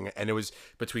market thing, and it was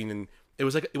between. It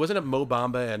was like it wasn't a Mo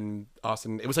Bamba and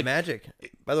Austin. It was like Magic.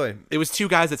 By the way, it was two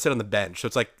guys that sit on the bench. So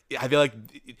it's like I feel like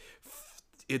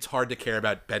it's hard to care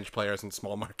about bench players and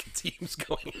small market teams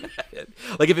going at it.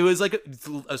 Like if it was like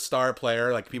a star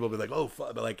player, like people would be like, "Oh,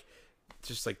 fuck," but like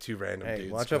just like two random hey,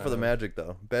 dudes. watch out for the Magic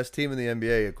though. Best team in the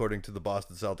NBA according to the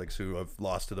Boston Celtics, who have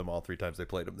lost to them all 3 times they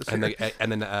played them this and year.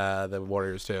 then the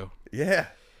Warriors too. Yeah.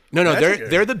 No, Magic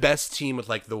they're the best team with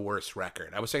like the worst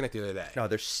record. I was saying that the other day. No,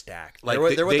 they're stacked. Like, They're what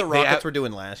they- the they Rockets have- were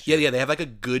doing last Yeah, year. they have like a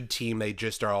good team. They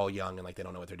just are all young and like they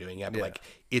don't know what they're doing yet. But Yeah. like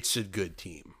it's a good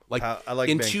team. Like, I like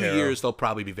in Banchero. 2 years they'll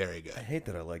probably be very I good. hate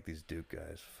that I like these Duke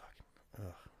guys. Fucking.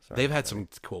 Ugh, sorry. They've had some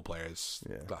cool players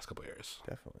Yeah. the last couple of years.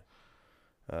 Definitely.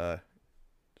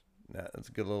 That's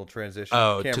a good little transition.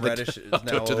 Oh, Cam to the Reddish is now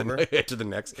to over. to the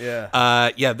next. Yeah.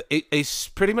 It's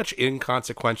pretty much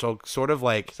inconsequential. Sort of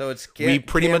like So it's we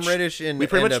pretty Cam much Reddish and we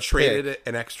pretty and much a traded pick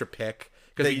an extra pick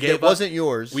because that wasn't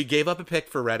yours. We gave up a pick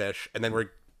for Reddish, and then we're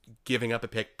giving up a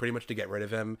pick pretty much to get rid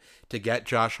of him to get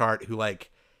Josh Hart, who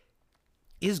like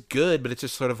is good, but it's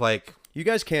just sort of like You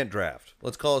guys can't draft.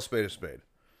 Let's call a spade a spade.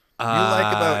 You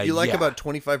like yeah. about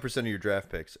 25% of your draft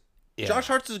picks. Yeah. Josh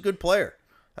Hart's is a good player.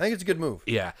 I think it's a good move.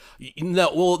 Yeah.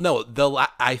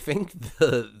 I think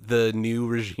the new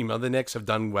regime of the Knicks have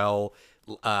done well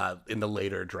in the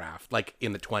later draft, like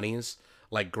in the 20s,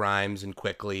 like Grimes and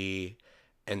Quickly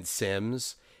and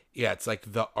Sims. Yeah, it's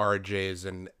like the RJs,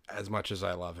 and as much as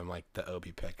I love him, like the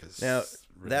Obi pick is Now,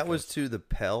 really that good. was to the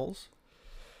Pels.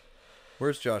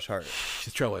 Where's Josh Hart?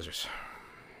 the Trailblazers.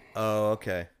 Oh,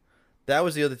 okay. That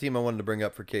was the other team I wanted to bring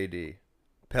up for KD.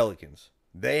 Pelicans.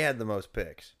 They had the most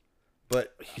picks.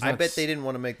 But I not bet they didn't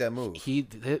want to make that move. He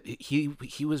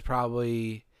was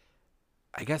probably,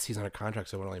 I guess he's under contract,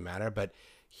 so it wouldn't really matter. But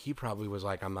he probably was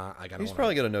like, I'm not. Like, I don't He's wanna,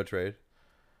 probably got a no trade.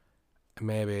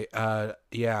 maybe.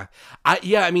 Yeah.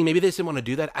 I mean, maybe they just didn't want to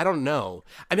do that. I don't know.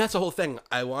 I mean, that's the whole thing.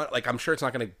 I'm sure it's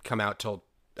not going to come out till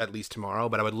at least tomorrow.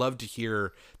 But I would love to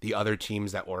hear the other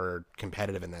teams that were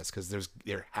competitive in this because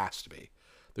there has to be.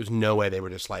 There's no way they were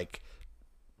just like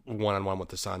one-on-one with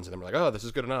the Suns and they were like, oh, this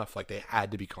is good enough. Like they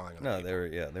had to be calling on No,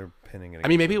 people. they're pinning it. I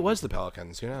mean, maybe it was the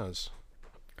Pelicans. Who knows?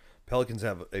 Pelicans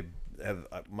have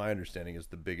my understanding is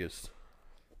the biggest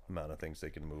amount of things they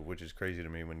can move, which is crazy to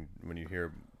me when you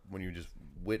hear when you just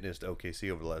witnessed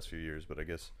OKC over the last few years, but I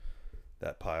guess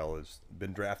that pile has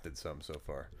been drafted some so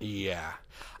far. Yeah,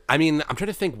 I mean, I'm trying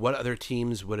to think what other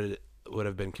teams would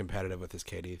have been competitive with this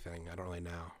KD thing. I don't really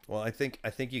know. Well, I think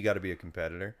you got to be a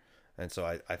competitor, and so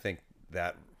I think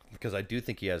that because I do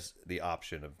think he has the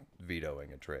option of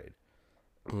vetoing a trade.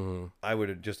 Mm-hmm. I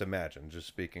would just imagine, just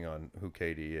speaking on who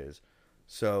KD is.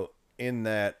 So in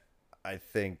that, I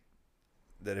think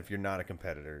that if you're not a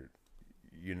competitor,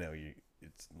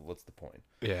 it's what's the point?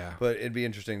 Yeah, But it'd be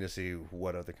interesting to see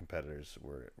what other competitors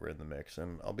were in the mix,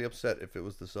 and I'll be upset if it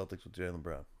was the Celtics with Jaylen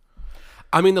Brown.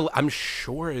 I mean, I'm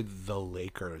sure the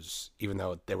Lakers, even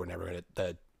though they were never going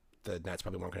to, the Nets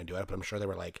probably weren't going to do it, but I'm sure they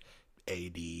were like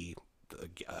AD,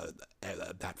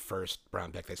 that first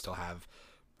round pick. They still have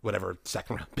whatever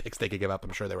second round picks they could give up.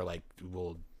 I'm sure they were like,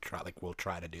 we'll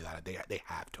try to do that. They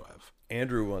have to have.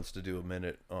 Andrew wants to do a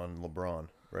minute on LeBron,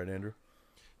 right, Andrew?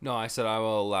 No, I said I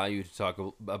will allow you to talk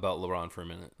about LeBron for a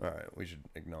minute. All right, we should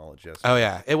acknowledge yes. Oh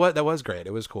yeah, that was great.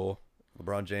 It was cool.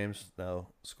 LeBron James now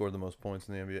scored the most points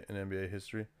in the NBA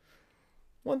history.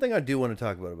 One thing I do want to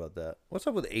talk about that. What's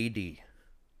up with AD?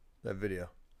 That video.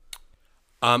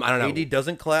 I don't know. AD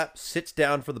doesn't clap, sits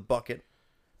down for the bucket,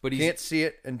 But can't see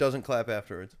it, and doesn't clap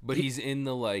afterwards. But he's in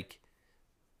the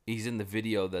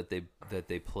video that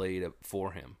they played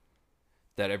for him.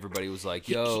 That everybody was like,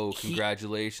 "Yo,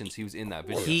 congratulations!" He was in that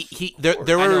video.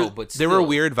 There were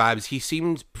weird vibes. He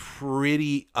seemed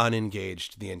pretty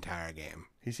unengaged the entire game.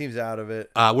 He seems out of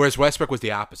it. Whereas Westbrook was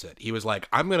the opposite. He was like,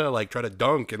 "I'm gonna like try to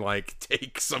dunk and like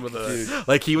take some of the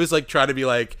like." He was like trying to be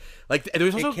like. There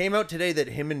was also, it came out today that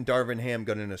him and Darvin Ham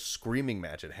got in a screaming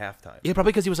match at halftime. yeah,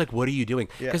 probably because he was like, "What are you doing?"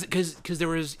 Yeah. Because there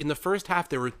was in the first half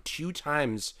there were 2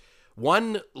 times.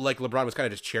 One like LeBron was kind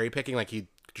of just cherry picking, like he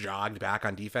jogged back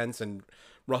on defense and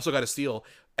Russell got a steal.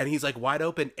 And he's like wide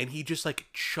open, and he just like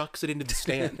chucks it into the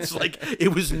stands. Like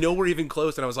it was nowhere even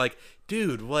close. And I was like,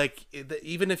 dude, like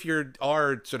even if you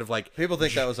are sort of like People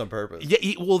think that was on purpose.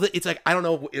 yeah, well, it's like I don't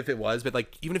know if it was, but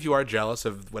like even if you are jealous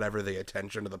of whatever the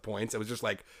attention to the points, it was just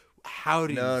like, how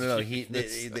do you? No.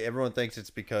 Everyone thinks it's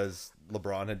because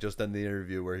LeBron had just done the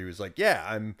interview where he was like, "Yeah,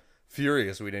 I'm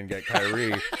furious we didn't get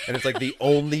Kyrie," and it's like the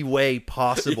only way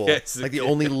possible, Yes, like the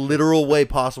only literal way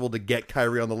possible to get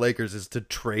Kyrie on the Lakers is to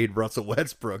trade Russell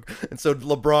Westbrook. And so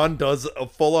LeBron does a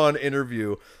full-on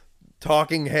interview,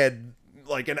 talking head.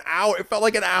 Like an hour, it felt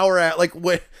like an hour at like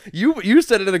when you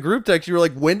said it in a group text. You were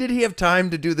like, when did he have time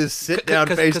to do this sit down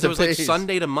face to face? Because it was like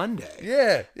Sunday to Monday.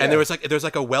 Yeah, And there was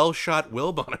like a well shot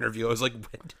Wilbon interview. I was like,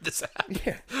 when did this happen?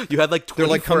 Yeah. You had like 24 they're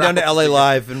like, come down to hours LA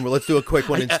Live and let's do a quick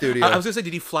one in studio. I was gonna say,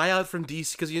 did he fly out from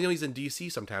DC? Because he's in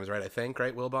DC sometimes, right? I think,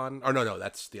 right, Wilbon? Or no,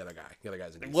 that's the other guy. The other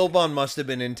guy's in DC. Wilbon must have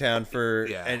been in town for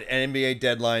Yeah. an NBA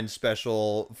deadline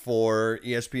special for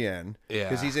ESPN. Yeah.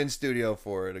 Because he's in studio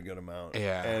for it a good amount.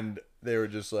 Yeah. And they were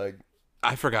just like,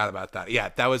 I forgot about that. Yeah,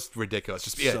 that was ridiculous.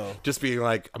 Just being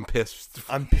like, I'm pissed.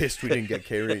 I'm pissed we didn't get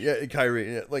Kyrie. Yeah,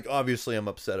 Kyrie. Yeah, like, obviously, I'm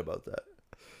upset about that.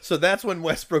 So that's when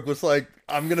Westbrook was like,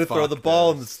 I'm going to throw the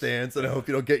ball in the stands, and I hope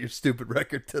you don't get your stupid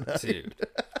record tonight. Dude.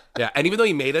 Yeah, and even though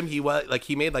he made him, he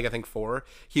made like I think 4.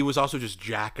 He was also just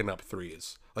jacking up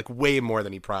threes, like way more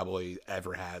than he probably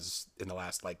ever has in the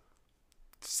last like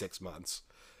 6 months.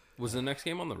 Was the next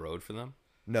game on the road for them?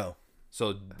 No.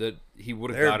 So that he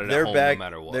would have got it at home back, no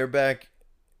matter what. They're back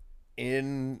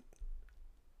in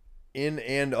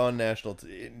and on national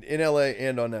in LA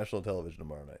and on national television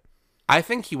tomorrow night. I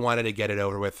think he wanted to get it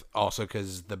over with, also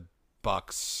because the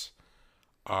Bucks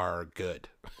are good,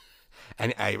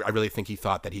 and I really think he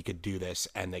thought that he could do this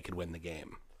and they could win the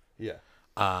game. Yeah.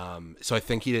 So I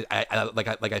think he did.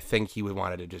 I think he would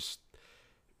wanted to just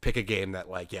pick a game that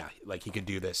like he could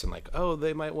do this and like, oh,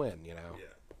 they might win, you know.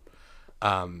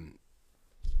 Yeah.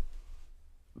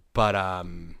 But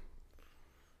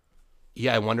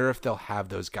yeah, I wonder if they'll have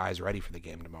those guys ready for the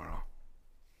game tomorrow.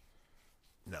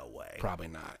 No way. Probably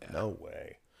not. Yeah. No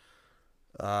way.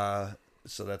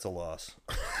 So that's a loss.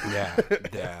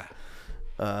 Yeah.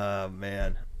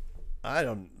 Man. I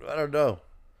don't know.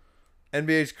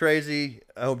 NBA's crazy.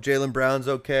 I hope Jaylen Brown's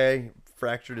okay.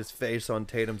 Fractured his face on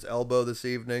Tatum's elbow this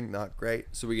evening. Not great.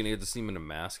 So we're gonna get to see him in a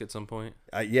mask at some point.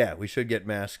 Yeah, we should get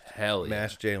masked. Hell yeah.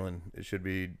 Masked Jaylen. It should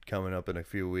be coming up in a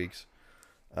few weeks.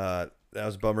 That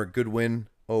was a bummer. Good win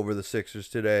over the Sixers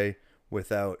today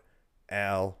without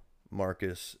Al,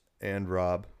 Marcus, and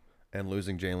Rob, and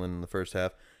losing Jaylen in the first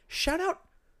half. Shout out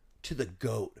to the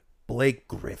GOAT, Blake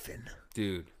Griffin.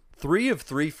 Dude. 3 of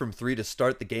 3 from 3 to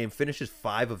start the game. Finishes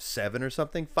 5 of 7 or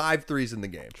something. 5 threes in the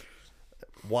game.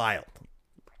 Wild.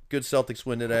 Good Celtics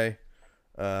win today.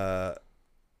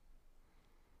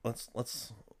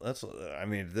 Let's that's. I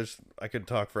mean, I could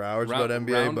talk for hours about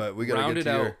NBA, but we gotta get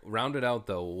to round it out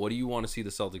though. What do you want to see the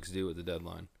Celtics do at the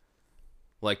deadline?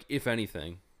 Like, if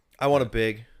anything, I want a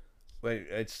big. Wait,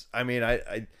 it's. I mean,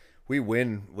 we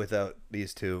win without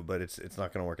these two, but it's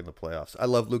not going to work in the playoffs. I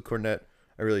love Luke Cornett.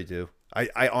 I really do.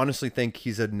 I honestly think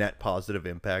he's a net positive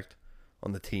impact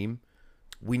on the team.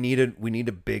 We need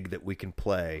a big that we can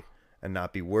play and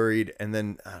not be worried. And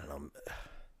then I don't know,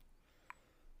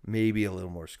 maybe a little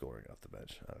more scoring off the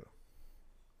bench. I don't know.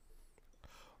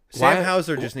 Sam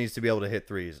Hauser just needs to be able to hit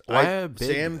threes.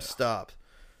 Sam stops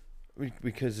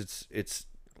because it's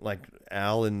like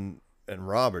Al and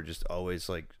Rob are just always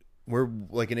like, we're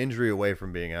like an injury away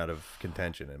from being out of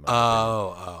contention. In my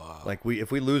opinion. Like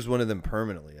if we lose one of them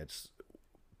permanently, it's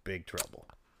big trouble.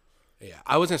 Yeah,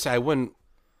 I was gonna say I would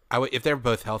if they're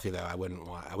both healthy though. I would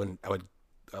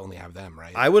only have them,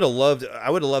 right? I would have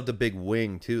loved a big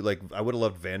wing too. Like I would have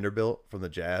loved Vanderbilt from the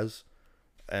Jazz,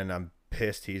 and I'm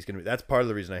pissed he's gonna be. That's part of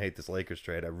the reason I hate this Lakers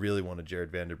trade. I really wanted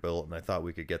Jared Vanderbilt, and I thought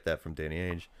we could get that from Danny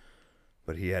Ainge,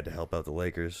 but he had to help out the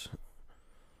Lakers.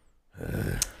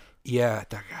 Yeah,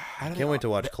 I can't wait to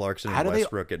watch Clarkson and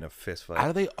Westbrook get in a fist fight. How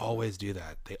do they always do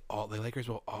that? The Lakers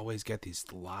will always get these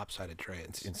lopsided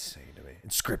trades. It's insane to me.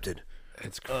 It's scripted.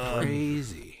 It's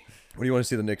crazy. What do you want to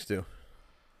see the Knicks do?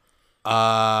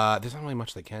 There's not really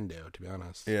much they can do, to be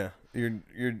honest. Yeah, you're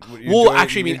well,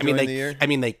 actually, I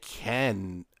mean, they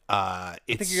can. I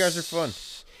think you guys are fun.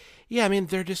 Yeah, I mean,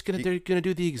 they're gonna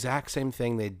do the exact same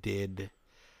thing they did.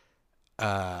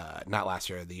 Not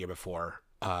last year, the year before.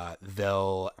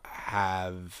 They'll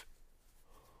have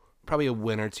probably a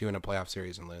win or two in a playoff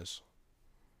series and lose.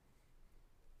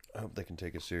 I hope they can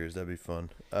take it serious. That'd be fun.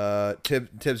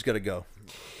 Tibbs got to go.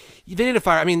 They need to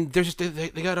fire. I mean, they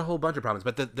got a whole bunch of problems,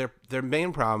 but their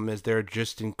main problem is they're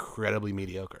just incredibly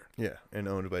mediocre. Yeah, and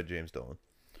owned by James Dolan.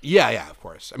 Yeah, of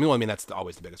course. I mean, that's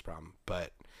always the biggest problem.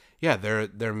 But yeah,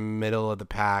 they're middle of the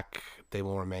pack. They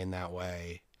will remain that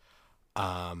way.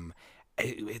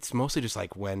 It's mostly just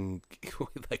like when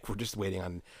like we're just waiting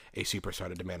on a superstar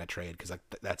to demand a trade because like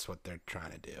that's what they're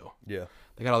trying to do. Yeah,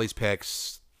 they got all these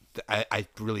picks. I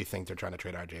really think they're trying to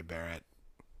trade RJ Barrett.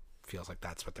 Feels like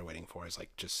that's what they're waiting for, is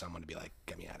like just someone to be like,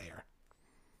 get me out of here,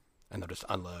 and they'll just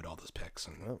unload all those picks.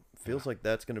 And feels like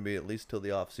that's going to be at least till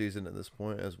the off season at this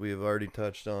point, as we have already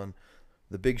touched on.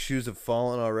 The big shoes have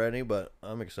fallen already, but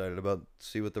I'm excited about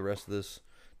see what the rest of this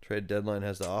trade deadline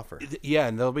has to offer. Yeah,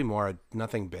 and there'll be more.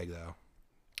 Nothing big though.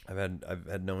 I've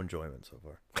had no enjoyment so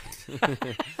far.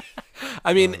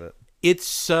 I mean,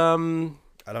 it's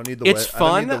I don't need the it's West. fun.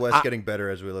 I don't need the West getting better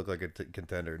as we look like a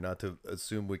contender. Not to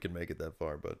assume we can make it that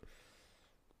far, but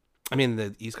I mean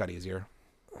the East got easier.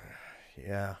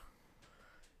 Yeah,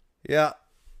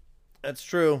 that's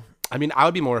true. I mean, I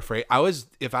would be more afraid.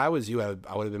 If I was you,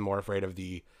 I would have been more afraid of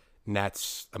the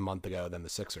Nets a month ago than the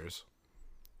Sixers.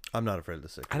 I'm not afraid of the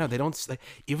Sixers. I know they don't.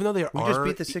 Even though we just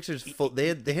beat the Sixers. They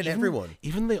hit everyone.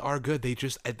 Even they are good. They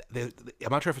just. I'm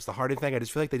not sure if it's the Harden thing. I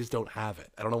just feel like they just don't have it.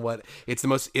 I don't know what. It's the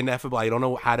most ineffable. I don't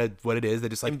know what it is. They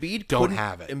just like don't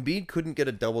have it. Embiid couldn't get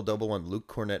a double on Luke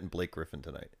Cornett and Blake Griffin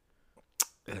tonight.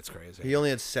 That's crazy. He only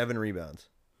had 7 rebounds.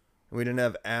 We didn't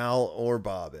have Al or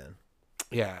Bob in.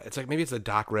 Yeah, it's like maybe it's the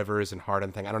Doc Rivers and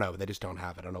Harden thing. I don't know. They just don't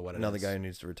have it. I don't know what it is. Another guy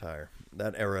needs to retire.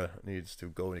 That era needs to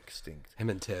go extinct. Him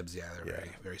and Tibbs, they're very,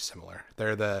 very similar.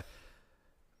 They're the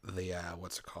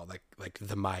what's it called? Like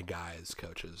the my guys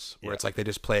coaches, where it's like they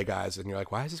just play guys, and you're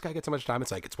like, why does this guy get so much time?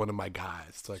 It's like it's one of my guys.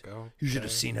 It's like, oh, you should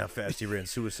have seen how fast he ran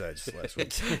suicides last week.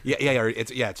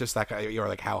 It's just that guy. Or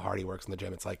like how hard he works in the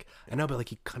gym. It's like I know, but like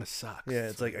he kind of sucks. Yeah,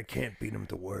 it's like I can't beat him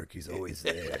to work. He's always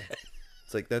there.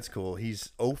 It's like, that's cool.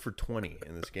 He's 0 for 20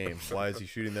 in this game. Why is he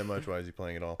shooting that much? Why is he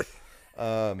playing at all?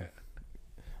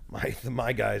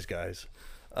 My guys.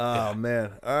 Oh,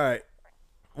 man. All right.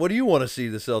 What do you want to see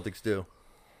the Celtics do?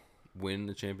 Win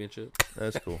the championship.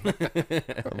 That's cool.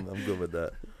 I'm good with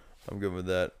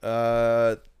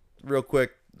that. Real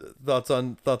quick, thoughts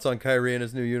on Kyrie and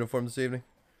his new uniform this evening?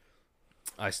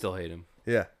 I still hate him.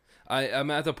 Yeah.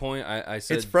 I'm at the point I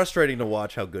said it's frustrating to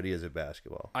watch how good he is at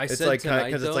basketball. It's like tonight,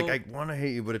 because it's like I want to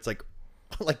hate you, but it's like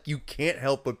you can't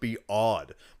help but be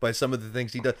awed by some of the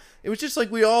things he does. It was just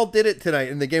like we all did it tonight,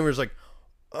 and the game was like,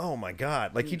 oh my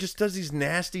god, like he just does these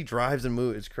nasty drives and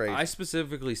moves. It's crazy. I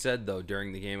specifically said though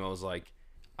during the game, I was like,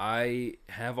 I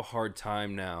have a hard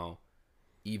time now,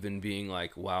 even being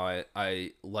like, wow,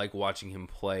 I like watching him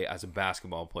play as a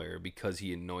basketball player because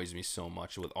he annoys me so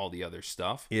much with all the other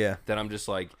stuff. Yeah, that I'm just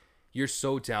like, you're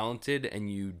so talented and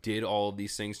you did all of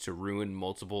these things to ruin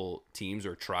multiple teams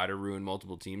or try to ruin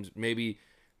multiple teams. Maybe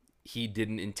he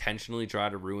didn't intentionally try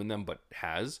to ruin them, but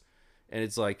has. And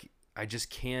it's like, I just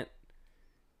can't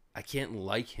I can't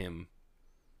like him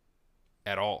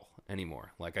at all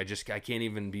anymore. Like I can't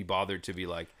even be bothered to be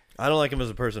like, I don't like him as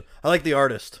a person. I like the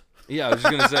artist. yeah, I was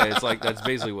just gonna say it's like that's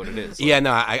basically what it is. Like, Yeah,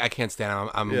 no, I can't stand him.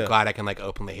 I'm Yeah. glad I can like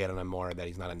openly hate on him more that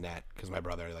he's not a net because my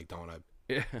brother like don't want to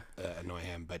yeah. annoy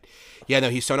him. But yeah, no,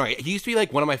 he's so annoying. He used to be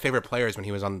like one of my favorite players when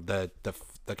he was on the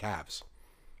Cavs.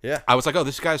 Yeah. I was like, oh,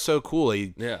 this guy's so cool.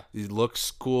 He Yeah.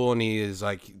 looks cool, and he is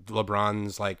like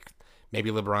LeBron's like maybe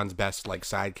LeBron's best like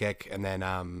sidekick, and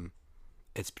then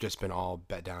it's just been all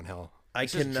bet downhill. I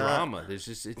It's just cannot. drama. It's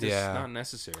just Yeah. not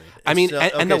necessary. I mean, So-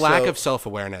 and the okay, lack so- of self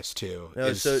awareness too No,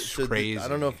 is so crazy. I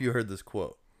don't know if you heard this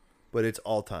quote, but it's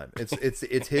all time.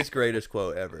 It's his greatest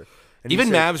quote ever. And he even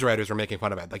said- Mavs writers were making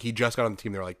fun of it. Like he just got on the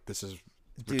team, they're like, "This is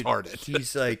Dude,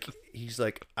 retarded." he's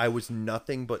like, I was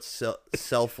nothing but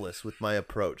selfless with my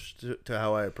approach to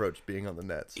how I approached being on the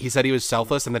Nets. He said he was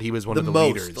selfless and that he was one The of the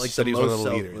most, leaders. like Said the he was one most of the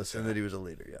selfless, leaders. and that he was a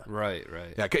leader. Yeah. Right.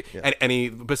 Right. Yeah, and he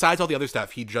besides all the other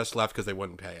stuff, he just left because they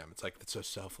wouldn't pay him. It's like that's so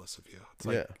selfless of you. It's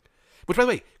like, Yeah. which by the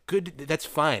way, good. That's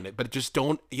fine, but just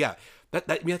don't. Yeah, that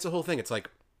I mean that's the whole thing. It's like,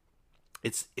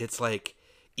 it's like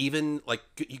even like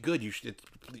good. You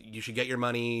should get your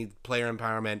money, player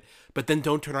empowerment, but then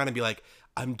don't turn around and be like,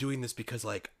 I'm doing this because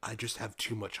like I just have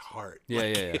too much heart. Yeah,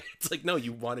 Like, yeah. It's like no,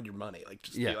 you wanted your money. Like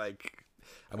just Yeah. be like,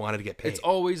 I wanted to get paid. It's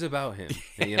always about him.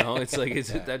 You know, it's like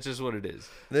that's just what it is.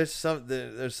 There's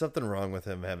something wrong with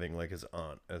him having like his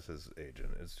aunt as his agent.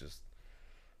 It's just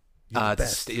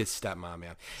It's stepmom,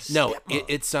 yeah. No,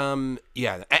 it's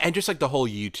yeah, and just like the whole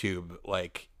YouTube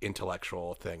like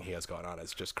intellectual thing he has going on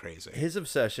is just crazy. his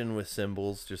obsession with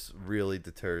symbols just really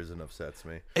deters and upsets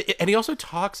me. And he also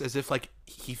talks as if like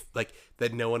he like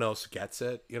that no one else gets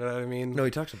it. You know what I mean? No,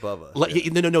 he talks above us. Like yeah.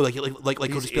 no, like he'll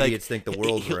These just be like, idiots think the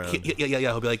world's round. Yeah.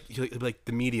 He'll be like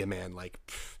the media man. Like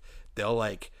they'll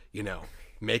like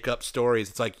make up stories.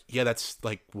 It's like that's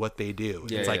like what they do.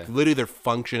 Yeah, it's like yeah. literally their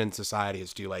function in society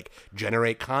is to like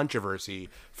generate controversy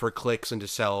for clicks and to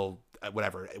sell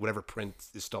whatever print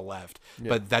is still left.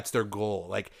 But that's their goal.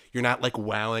 Like you're not like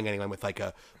wowing anyone with like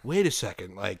a wait a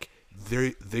second like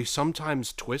they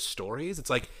sometimes twist stories. It's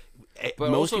like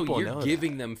But most also, people you're know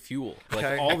giving them fuel like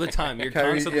Kyrie- all the time. You're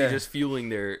Kyrie, constantly yeah. just fueling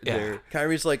their.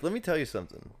 Kyrie's like, let me tell you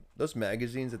something. Those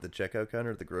magazines at the checkout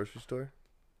counter at the grocery store,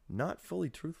 not fully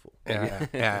truthful.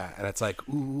 yeah, and it's like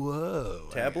whoa.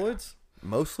 Tabloids,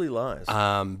 mostly lies.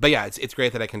 But yeah, it's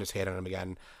great that I can just hate on him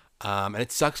again. And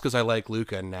it sucks because I like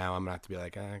Luca, and now I'm gonna have to be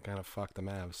like, I kind of fuck the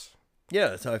Mavs. Yeah,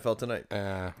 that's how I felt tonight.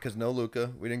 Uh, Because no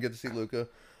Luca, we didn't get to see Luca.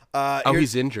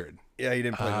 he's injured. Yeah, he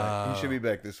didn't play tonight. He should be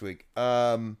back this week.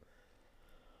 Kyrie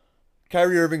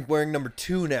Irving wearing number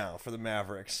 2 now for the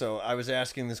Mavericks. So I was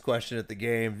asking this question at the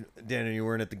game. Daniel, you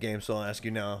weren't at the game, so I'll ask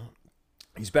you now.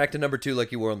 He's back to number 2 like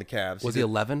he wore on the Cavs. Was he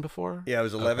 11 before? Yeah, it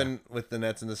was 11 with the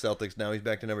Nets and the Celtics. Now he's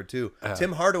back to number 2.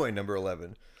 Tim Hardaway, number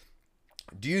 11.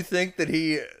 Do you think that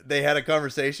they had a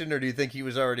conversation, or do you think he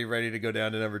was already ready to go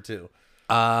down to number 2?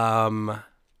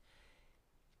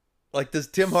 Like, does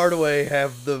Tim Hardaway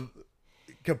have the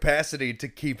capacity to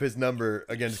keep his number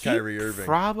against Kyrie Irving?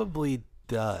 Probably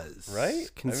does. Right? I mean,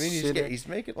 Consider- he's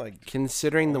making like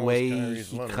considering the almost way Kyrie's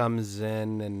he money. comes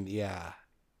in, and yeah.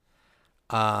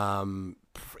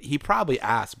 He probably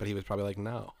asked, but he was probably like,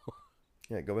 no.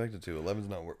 yeah. Go back to 2. 11's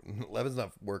not 11's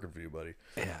not working for you, buddy.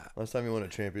 Yeah. Last time you won a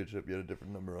championship, you had a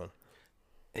different number on.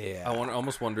 Yeah.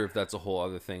 almost wonder if that's a whole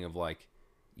other thing of like,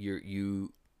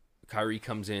 Kyrie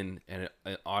comes in and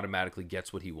it automatically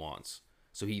gets what he wants,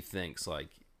 so he thinks like,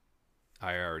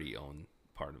 I already own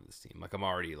part of this team. Like I'm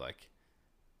already like,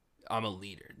 I'm a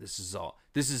leader. This is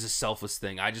a selfless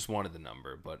thing. I just wanted the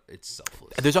number, but it's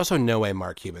selfless. There's also no way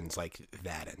Mark Cuban's like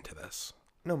that into this.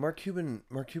 No, Mark Cuban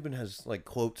has like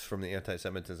quotes from the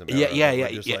anti-Semitism. Yeah, era yeah, where yeah,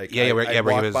 just yeah, like, yeah, where I he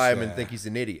walk was, by him and think he's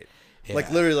an idiot. Like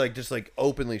Yeah. literally, like just like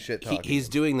openly shit talking. He's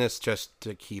doing this just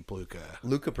to keep Luca.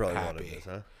 Luca probably wanted happy. this,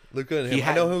 huh? Luca and him.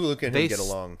 I know who Luca and him get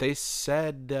along. They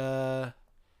said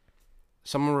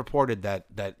someone reported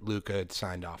that Luca had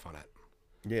signed off on it.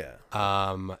 Yeah.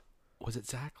 Was it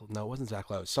Zach? No, it wasn't Zach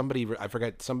Lowe. Somebody, I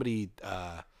forget. Somebody.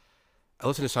 I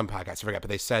listened to some podcasts. I forget, but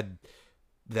they said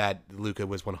that Luca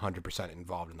was 100%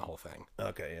 involved in the whole thing.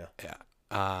 Okay. Yeah.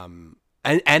 Yeah.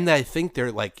 And I think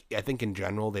they're like, I think in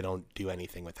general they don't do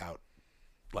anything without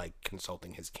like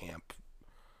consulting his camp.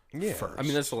 Yeah. First. I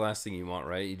mean, that's the last thing you want,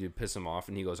 right? You do piss him off,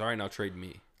 and he goes, "All right, now trade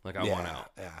me. Like I want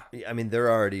out." Yeah. I mean,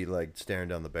 they're already like staring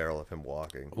down the barrel of him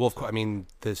walking. Well, of course. I mean,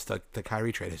 the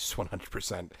Kyrie trade is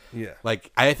 100%. Yeah.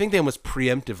 Like, I think they almost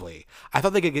preemptively. I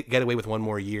thought they could get away with one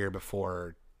more year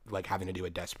before like having to do a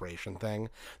desperation thing.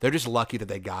 They're just lucky that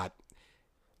they got.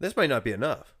 This might not be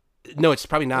enough. No, it's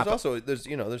probably not. There's also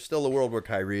there's still a world where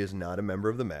Kyrie is not a member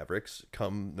of the Mavericks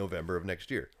come November of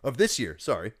next year. Of this year,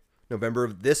 sorry. November,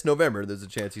 there's a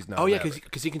chance he's not. Oh a yeah, Maverick.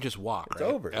 because he can just walk. It's right?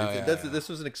 over. Oh, This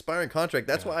was an expiring contract.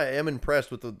 That's why I am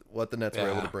impressed with what the Nets were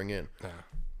able to bring in. Yeah.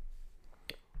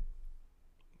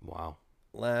 Wow.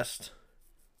 Last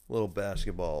little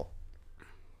basketball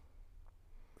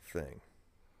thing.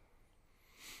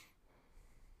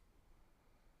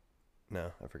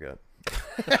 No, I forgot.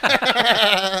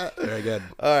 Very good.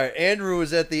 All right, Andrew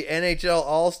was at the NHL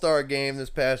All-Star Game this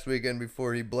past weekend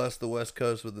before he blessed the West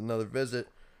Coast with another visit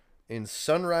in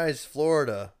Sunrise,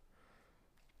 Florida.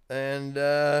 And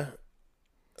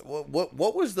what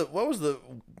was the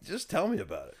just tell me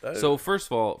about it. So first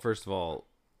of all,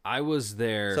 I was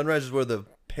there. Sunrise is where the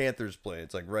Panthers play.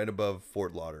 It's like right above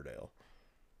Fort Lauderdale.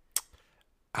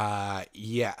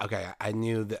 Yeah. Okay. I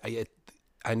knew that.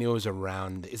 I knew it was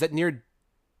around. Is that near?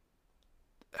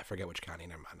 I forget which county.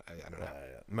 Never mind. I don't know.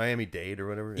 Miami-Dade or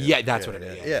whatever. Yeah, that's what it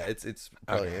is. Yeah, it's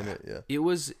probably Okay. in it. Yeah. It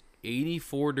was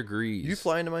 84 degrees. You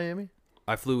flying to Miami?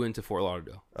 I flew into Fort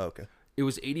Lauderdale. Oh, okay. It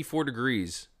was 84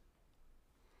 degrees,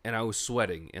 and I was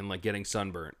sweating and like getting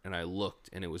sunburnt. And I looked,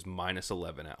 and it was minus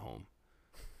 11 at home.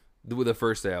 The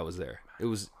first day I was there, it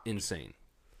was insane.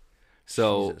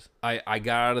 So Jesus. I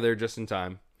got out of there just in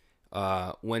time.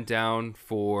 Went down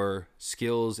for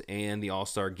skills and the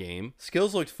All-Star game.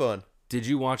 Skills looked fun. Did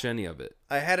you watch any of it?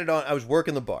 I had it on. I was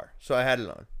working the bar, so I had it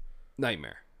on.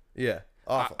 Nightmare. Yeah,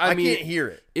 awful. I I mean, can't hear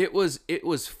it. It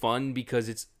was fun because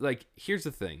it's like, here's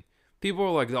the thing. People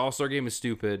are like, the All-Star game is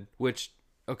stupid, which,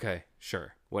 okay,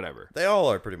 sure, whatever. They all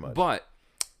are pretty much. But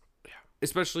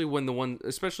especially when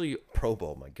Pro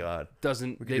Bowl, my God.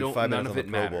 doesn't, could they do don't, 5 none minutes of on it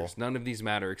the Pro Bowl. matters. None of these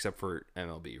matter except for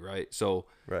MLB, right? So,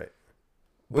 Right.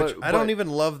 Which but I don't even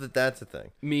love that that's a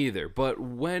thing. me either. But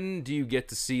when do you get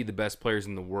to see the best players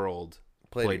in the world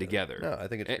play together? No, I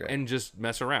think it's great. And just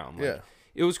mess around. Like, Yeah.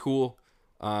 It was cool.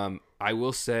 I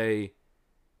will say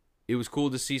it was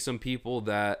cool to see some people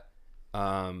that,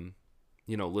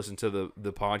 listen to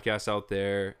the podcast out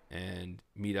there and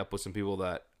meet up with some people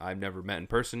that I've never met in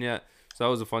person yet. So that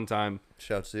was a fun time.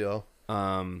 Shouts to y'all.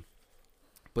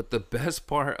 But the best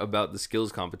part about the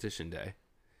skills competition day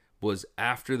was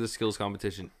after the skills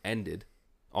competition ended,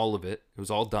 all of it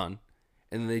was all done,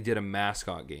 and then they did a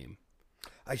mascot game.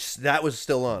 That was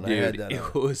still on. I had Dude, that it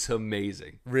on. was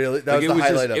amazing. Really? That Like, was the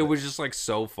highlight of it. It was just like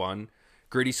so fun.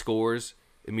 Gritty scores,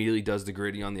 immediately does the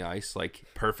gritty on the ice like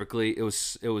perfectly. It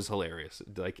was hilarious.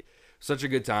 Like such a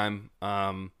good time.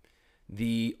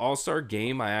 The All-Star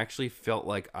game I actually felt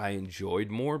like I enjoyed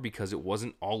more because it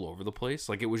wasn't all over the place.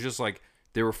 Like it was just like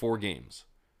there were 4 games.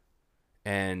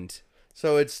 And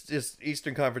So it's just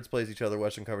Eastern Conference plays each other,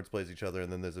 Western Conference plays each other,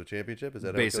 and then there's a championship? Is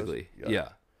that basically, how it goes? yeah.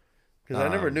 Because I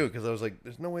never knew, because I was like,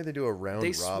 there's no way they do a round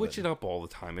They robin. switch it up all the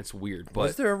time. It's weird,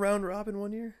 Was but there a round robin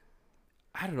one year?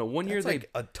 I don't know. One year That's they like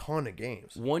a ton of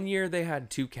games. they had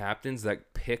 2 captains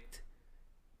that picked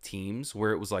teams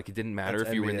where it was like it didn't matter That's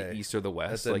if you were in the NBA. East or the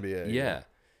West. That's Like NBA, yeah.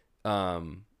 I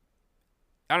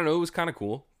don't know. It was kind of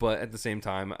cool, but at the same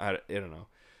time, I don't know.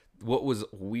 What was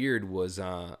weird was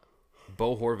Bo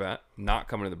Horvat not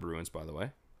coming to the Bruins, by the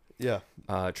way. Yeah.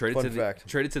 Traded Fun fact.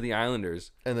 traded to the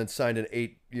Islanders And then signed an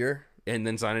 8-year. and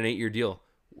then signed an 8-year deal.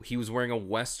 He was wearing a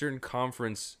Western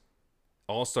Conference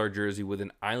All-Star jersey with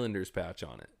an Islanders patch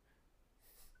on it.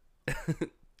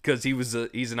 Because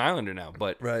he's an Islander now,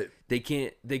 but Right. they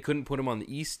couldn't put him on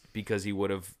the East because he would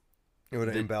have It would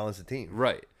have imbalanced the team.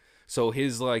 right. So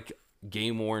his like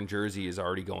game worn jersey is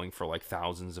already going for like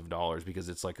thousands of dollars because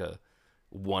it's like a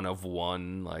one of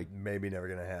one, like Maybe never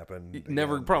going to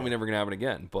happen. probably never gonna happen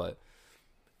again, but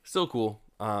still cool.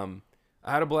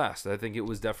 I had a blast. I think it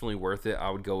was definitely worth it. I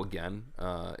would go again.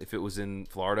 If it was in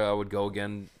Florida, I would go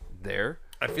again there.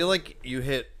 I feel like you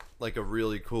hit like a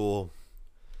really cool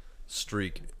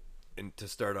streak to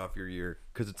start off your year,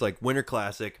 because it's like Winter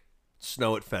Classic,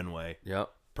 snow at Fenway, Yep.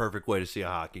 perfect way to see a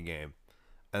hockey game,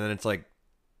 and then it's like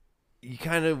you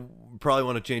kind of probably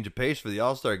want to change the pace for the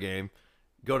All-Star game,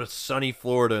 go to sunny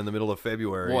Florida in the middle of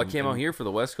February. Well, I came out here for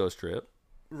the West Coast trip,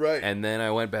 right, and then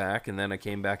I went back, and then I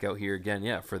came back out here again.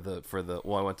 Yeah, for the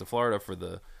I went to Florida for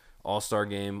the All-Star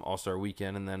game, All-Star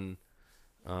weekend, and then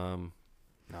now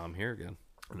I'm here again.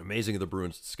 and amazing of the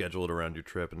Bruins to schedule it around your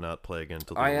trip and not play again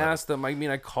until the I 11th. asked them.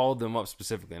 I called them up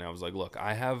specifically, and I was like, "Look,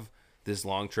 I have this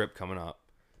long trip coming up.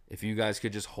 If you guys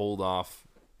could just hold off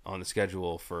on the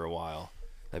schedule for a while,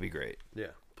 that'd be great." Yeah,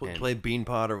 And- play Bean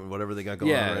Pot or whatever they got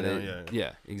going on right now.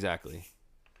 Yeah, exactly.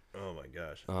 Oh my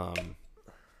gosh.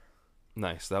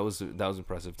 Nice. That was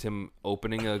impressive. Tim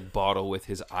opening a bottle with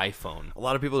his iPhone. A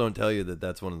lot of people don't tell you that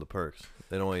that's one of the perks.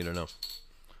 They don't want you to know.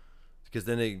 because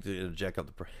then they jack up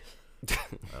the price.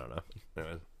 I don't know.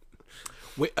 Anyways.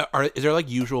 Wait, is there like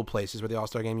usual places where the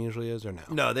All-Star game usually is, or no?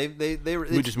 No, they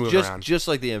We just move it around. Just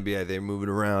like the NBA, they move it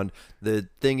around. The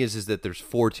thing is that there's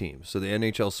 4 teams, so the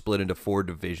NHL split into 4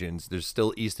 divisions. There's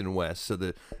still East and West,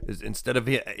 so instead of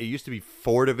it used to be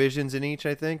 4 divisions in each,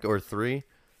 I think, or 3.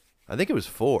 I think it was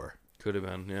 4. Could have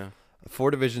been, yeah.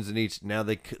 4 divisions in each. Now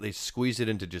they squeeze it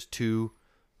into just 2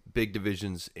 big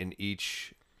divisions in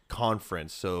each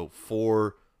conference. So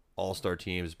 4 all-star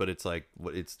teams, but it's like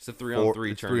it's a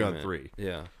 3-on-3 it's tournament. 3-on-3.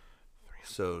 Yeah.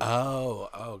 So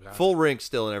God. full rink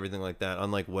still and everything like that.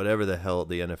 Unlike whatever the hell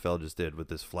the NFL just did with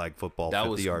this flag football That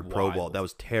was 50-yard Pro Bowl. wild. That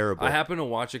was terrible. I happened to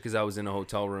watch it because I was in a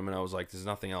hotel room and I was like, "There's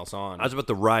nothing else on." I was about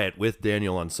to riot with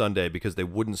Daniel on Sunday because they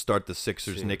wouldn't start the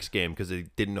Sixers-Knicks game because they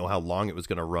didn't know how long it was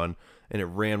going to run, and it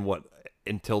ran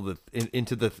until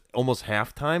into the almost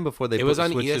halftime before they It was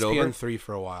on switched it over. ESPN 3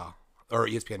 for a while, or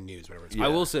ESPN News, whatever it's I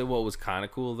will say what was kind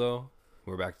of cool though.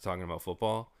 We're back to talking about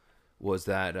football. Was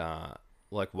that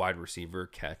like wide receiver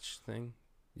catch thing?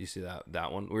 You see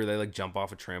that one where they like jump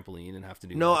off a trampoline and have to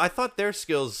do? No, that? I thought their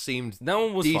skills seemed That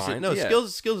one was decent. fine. No, Yeah.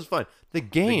 skills is fine. The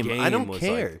game I don't was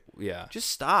care. like, yeah. Just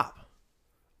stop.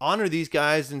 Honor these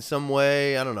guys in some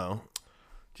way. I don't know.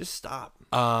 Just stop.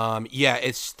 Yeah,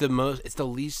 it's the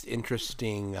least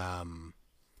interesting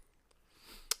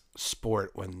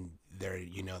sport when they're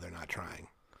not trying.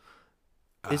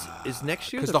 Is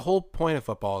next year Because the whole point of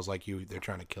football is like they're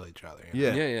trying to kill each other.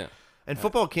 You know? yeah. And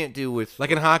football can't do with Like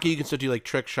in hockey, you can still do like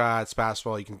trick shots.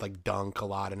 Basketball, you can like dunk a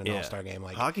lot in an All-Star game.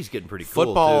 Like hockey's getting pretty cool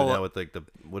football- too now with like the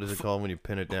what is it called when you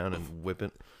pin it down and whip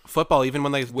it? football, even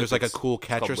when there's like a Whippets. cool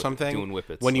catch Called or whip- something, doing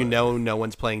whippets. when you know no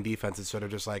one's playing defense, it's sort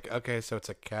of just like, okay, so it's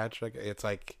a catch. Like it's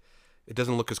like it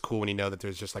doesn't look as cool when you know that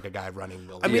there's just like a guy running.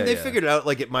 I mean, Yeah, they yeah. figured out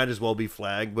like it might as well be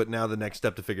flagged, but now the next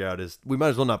step to figure out is we might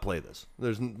as well not play this.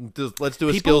 Let's do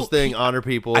a skills thing, honor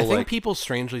people. I think like, people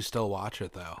strangely still watch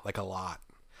it though, like a lot.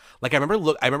 Like I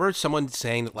remember someone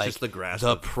saying that like just the grasp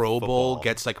the of Pro Bowl football.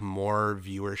 gets like more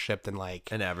viewership than like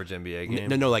an average NBA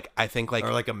game. no, like I think like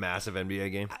or like a massive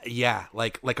NBA game. yeah,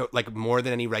 like more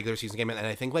than any regular season game, and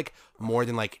I think like more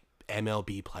than like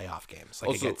MLB playoff games. Like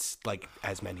Also- it gets like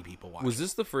as many people watch. Was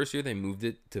this the first year they moved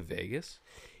it to Vegas?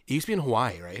 It used to be in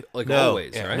Hawaii, right? Like No,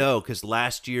 always, right? no, because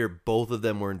last year both of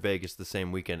them were in Vegas the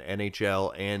same weekend,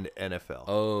 NHL and NFL.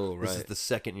 Oh, This is right. the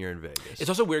second year in Vegas. It's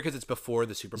also weird because it's before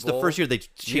the Super It's Bowl. the first year they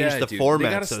changed Yeah, the dude, they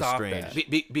format. gotta So stop strange.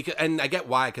 that. Because, and I get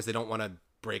why, because they don't want to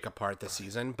break apart the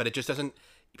season, but it just doesn't.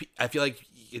 I feel like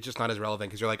it's just not as relevant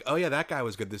because you're like, oh yeah, that guy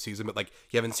was good this season, but like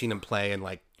you haven't seen him play in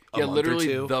like a Yeah, month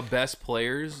literally or two. the best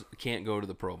players can't go to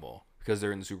the Pro Bowl because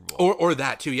they're in the Super Bowl. Or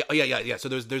that too. Yeah, yeah. So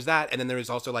there's that, and then there's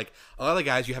also like a lot of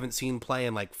guys you haven't seen play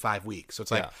in like 5 weeks. So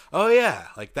it's like, Yeah. oh yeah,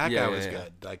 like that Yeah, guy yeah, was yeah.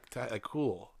 good. Like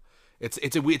cool.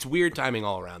 It's weird timing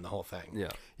all around the whole thing. Yeah.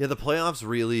 Yeah, the playoffs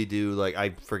really do. Like,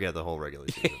 I forget the whole regular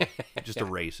season. Just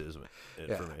erases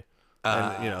it for me.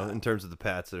 And in terms of the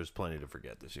Pats, there's plenty to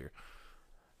forget this year.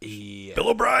 Yeah. Bill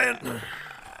O'Brien.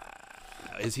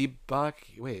 Is he back?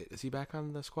 Wait, is he back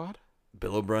on the squad?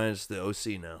 Bill O'Brien's the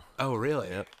OC now. Oh really?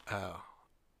 Yep. Oh.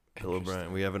 Bill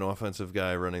O'Brien. We have an offensive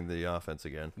guy running the offense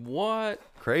again. What?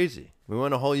 Crazy. We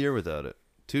went a whole year without it.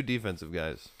 2 defensive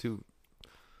guys. 2.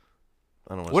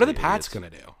 I don't want. What are the Pats gonna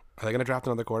do? Are they gonna draft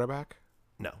another quarterback?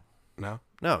 No. No.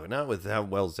 No, not with how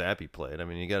well Zappy played. I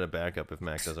mean, you got a backup if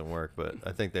Mac doesn't work, but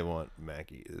I think they want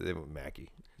Mackey. They want Mackey.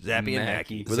 Zappy and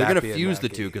Mackey. Well, they're going Zappy to and fuse the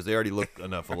Mackey. two because they already look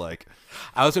enough alike.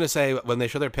 I was gonna say when they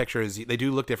show their pictures, they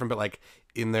do look different, but like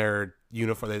in their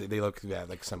uniform, they look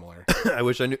like similar. I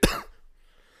wish I knew.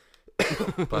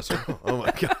 Bless you. Oh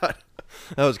my god,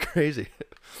 that was crazy.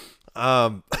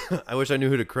 I wish I knew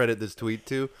who to credit this tweet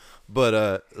to,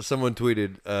 but someone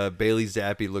tweeted Bailey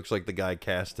Zappi looks like the guy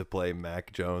cast to play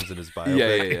Mac Jones in his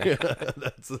biopic.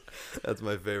 Yeah. That's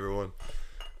my favorite one.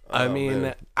 I Oh, mean,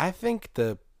 man. I think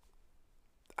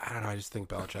I don't know. I just think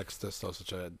Belichick's still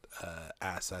such a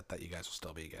asset that you guys will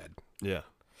still be good. Yeah.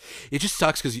 It just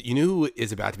sucks because you know who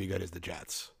is about to be good is the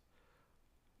Jets.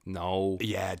 No.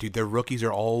 Yeah, dude, their rookies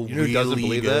are all You know who really doesn't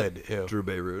believe good. that? Who? Drew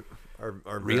Beirut, our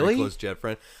Really? very close Jet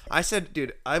friend. I said,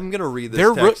 dude, I'm gonna read this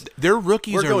Their text. their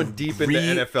rookies We're are going deep into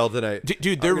NFL tonight.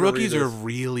 Dude, their I'm gonna read rookies are this.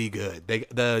 really good.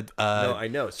 No, I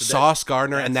know. So Sauce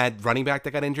Gardner and that running back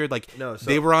that got injured, like No, so-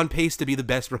 they were on pace to be the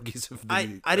best rookies of the I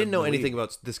didn't of know the anything league.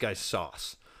 about this guy's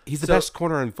Sauce. He's the So- best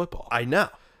corner in football. I know.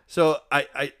 So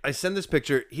I send this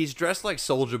picture. He's dressed like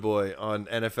Soldier Boy on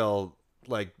NFL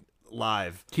like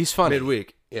live. He's funny.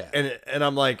 midweek. Yeah. And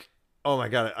I'm like, oh my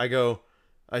god. I go,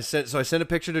 I sent a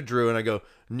picture to Drew and I go,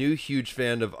 new huge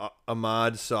fan of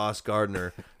Ahmad Sauce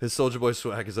Gardner. His Soldier Boy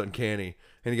swag is uncanny.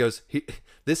 And he goes,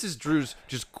 this is Drew's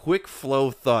just quick flow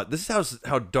thought. This is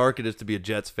how dark it is to be a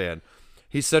Jets fan.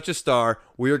 He's such a star.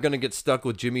 We are going to get stuck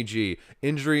with Jimmy G.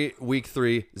 Injury week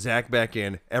 3, Zach back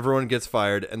in. Everyone gets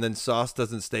fired, and then Sauce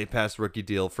doesn't stay past rookie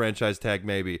deal. Franchise tag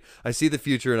maybe. I see the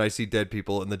future, and I see dead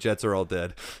people, and the Jets are all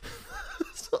dead.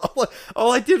 So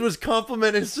all I did was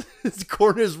compliment his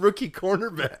rookie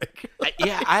cornerback.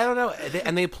 Yeah, I don't know.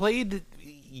 And they played,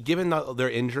 given their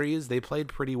injuries, they played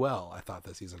pretty well, I thought,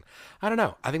 this season. I don't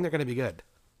know. I think they're going to be good.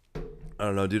 I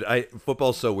don't know, dude.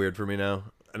 Football's so weird for me now.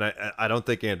 And I don't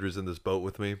think Andrew's in this boat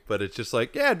with me, but it's just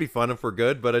like, yeah, it'd be fun if we're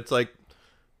good, but it's like,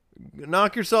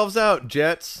 knock yourselves out,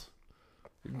 Jets.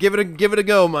 Give it a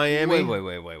go, Miami.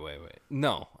 Wait.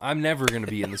 No, I'm never gonna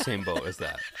be in the same boat as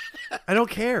that. I don't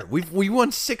care. We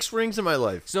won 6 rings in my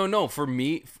life. So no, for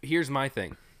me, here's my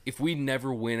thing. If we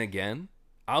never win again,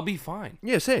 I'll be fine.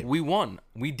 Yeah, same. We won.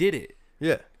 We did it.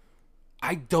 Yeah.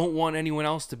 I don't want anyone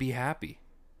else to be happy.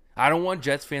 I don't want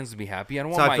Jets fans to be happy. I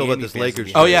don't That's want how I feel Miami about this fans Lakers to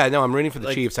be trade. Oh, happy. yeah, no, I'm rooting for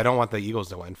the Chiefs. I don't want the Eagles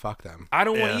to win. Fuck them. I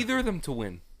don't want Yeah. either of them to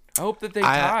win. I hope that they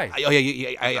tie. I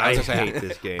hate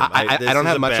this game. I This don't is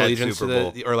have a much bad allegiance to Super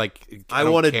Bowl. the, or like, I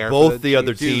don't wanted care for both the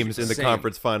other Chiefs. teams in the same.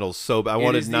 conference finals so bad. I It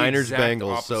wanted is the Niners exact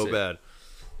Bengals so opposite. bad.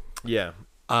 Yeah.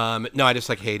 No, I just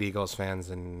like hate Eagles fans,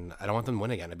 and I don't want them to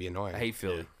win again. It'd be annoying. I hate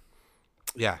Philly.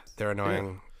 Yeah, they're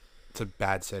annoying. It's a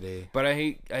bad city. But I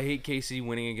hate KC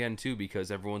winning again too,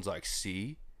 because everyone's like,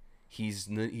 see, he's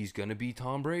gonna be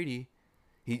Tom Brady.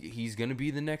 He's gonna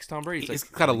be the next Tom Brady. It's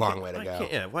Like, got a long way to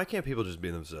go. Why can't people just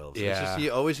be themselves? Yeah. It's just,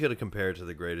 you always got to compare it to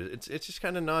the greatest. It's just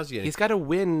kind of nauseating. He's got to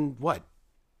win what?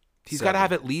 He's got to 7.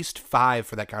 have at least 5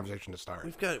 for that conversation to start.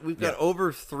 We've got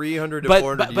over 300 to But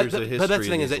 400 years of history. but that's the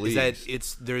thing in is these that leagues.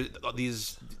 it's there.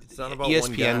 These not about one guy.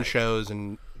 ESPN shows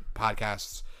and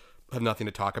podcasts have nothing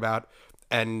to talk about,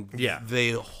 and Yeah.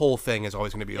 the whole thing is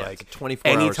always going to be Yeah, like it's a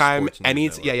 24-hour anytime, sports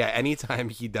news network. anytime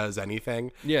he does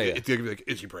anything, Yeah. it's going to be like,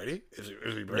 is he Brady? Is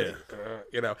he Brady?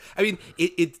 You know, I mean,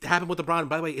 it happened with LeBron.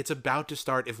 By the way, it's about to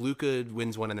start. If Luka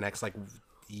wins one in the next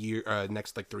year,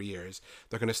 next 3 years,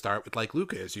 they're going to start with like,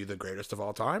 Luka, is he the greatest of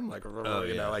all time? Like, you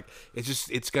yeah. know, like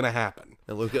it's going to happen.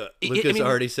 And Luka's I mean-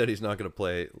 already said he's not going to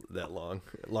play that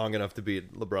long enough to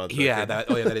beat LeBron's Yeah, record.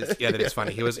 that is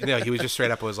funny. He was just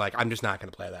straight up was like, I'm just not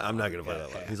going to play that. I'm not long. going to play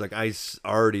that long. Yeah. He's like,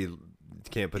 already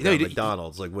can't put No, down he-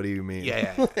 McDonald's. Like, what do you mean?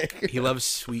 Yeah. He loves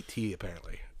sweet tea.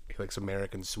 Apparently, he likes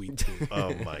American sweet tea.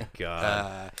 Oh my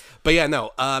god. But yeah,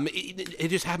 no. It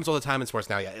just happens all the time in sports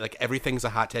now. Yeah, like everything's a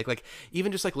hot take. Like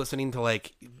even just like listening to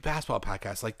like basketball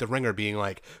podcasts, like The Ringer being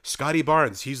like Scotty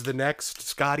Barnes, he's the next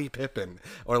Scottie Pippen,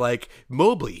 or like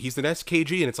Mobley, he's the next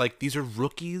KG, and it's like these are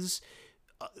rookies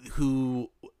who.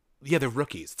 Yeah, they're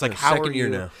rookies. It's like, how second are year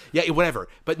you? now. Yeah, whatever.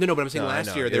 But no. But I'm saying No, I last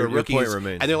know. year they Your- were your point rookies,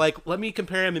 remains. and they're like, let me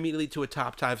compare him immediately to a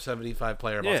top 75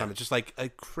 player of all Yeah. time. It's just like a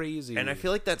crazy. And I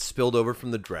feel like that spilled over from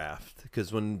the draft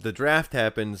because when the draft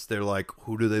happens, they're like,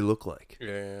 who do they look like?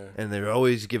 yeah. And they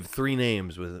always give 3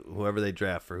 names with whoever they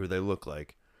draft for who they look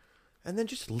like. And then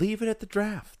just leave it at the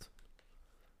draft.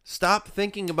 Stop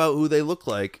thinking about who they look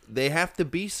like. They have to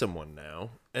be someone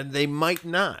now, and they might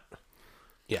not.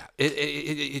 Yeah,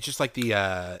 it's just like the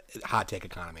hot take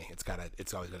economy.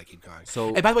 It's always gonna keep going. So-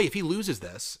 and by the way, if he loses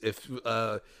this, if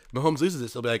Mahomes loses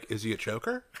this, they'll be like, "Is he a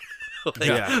choker?" Like,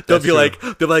 Yeah, they'll that's be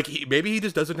true. like, maybe he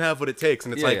just doesn't have what it takes,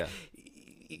 and it's Yeah, like,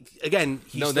 yeah. again,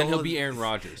 he's No, then still- he'll be Aaron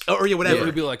Rodgers. or yeah, whatever.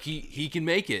 He'll be like, he can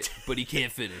make it, but he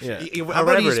can't finish. Yeah. How How about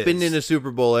whatever he's it been is. in a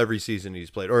Super Bowl every season he's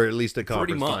played, or at least a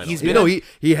conference much. final. He's You been know, in-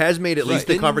 he has made at least a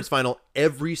been- conference final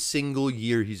every single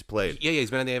year he's played. Yeah, he's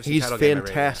been in the AFC He's title game every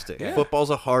year. fantastic. Yeah. Football's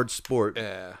a hard sport.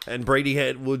 Yeah. And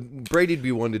Brady'd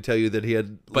be one to tell you that he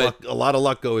had But- a lot of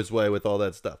luck go his way with all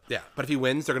that stuff. Yeah, but if he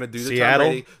wins, they're gonna do the Seattle?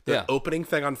 Tom Brady. The Yeah. opening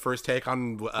thing on First Take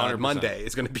on 100%. Monday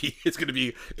is gonna be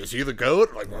is he the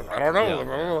goat? Like, I don't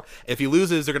know. If he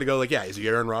loses, they're gonna go like, yeah, is he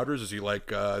Aaron Rodgers? Is he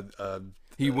like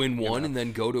He win one and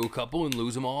then go to a couple and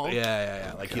lose them all.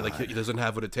 yeah. Like he doesn't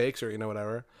have what it takes, or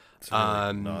whatever. It's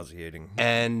really nauseating.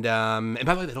 And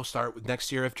by the way, it'll start with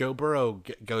next year if Joe Burrow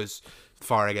goes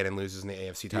far again and loses in the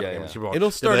AFC title Yeah, game. yeah. Super Bowl. It'll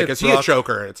They'll start be like, if is he a Brock-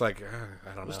 choker? It's like I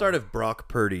don't know. We'll start if Brock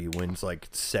Purdy wins like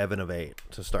 7 of 8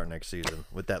 to start next season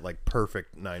with that like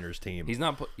perfect Niners team. He's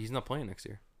not playing next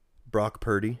year. Brock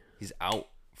Purdy He's out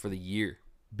for the year.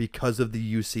 because of the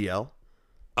UCL.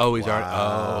 Oh, he's already.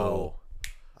 Wow. Oh,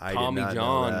 I Tommy did not know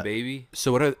John, that. baby.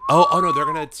 so what? Oh no, they're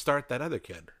gonna start that other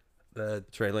kid. The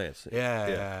Trey Lance.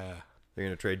 yeah. They're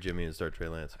gonna trade Jimmy and start Trey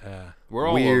Lance. We're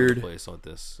all over Weird. the place on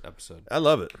this episode. I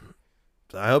love it.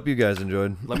 I hope you guys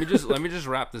enjoyed. Let me just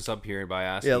wrap this up here by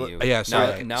asking Yeah, you. Yeah,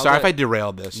 sorry. Now Sorry if that- I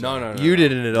derailed this. No. You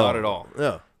didn't at all. Not at all.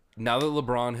 No. Now that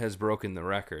LeBron has broken the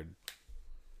record,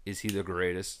 is he the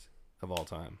greatest of all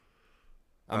time?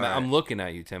 I'm looking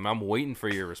at you, Tim. I'm waiting for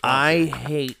your response. I here.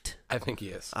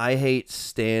 hate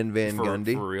Stan Van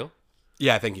Gundy. For real?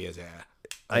 Yeah, I think he is. Yeah.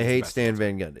 I hate Stan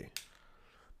Van Gundy.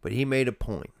 But he made a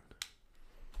point.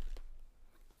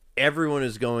 Everyone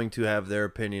is going to have their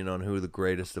opinion on who the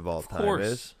greatest of all time course.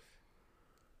 is.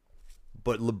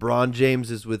 But LeBron James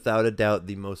is without a doubt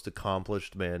the most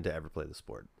accomplished man to ever play the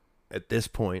sport. At this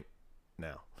point,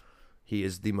 now, he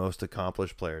is the most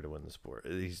accomplished player to win the sport.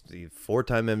 He's the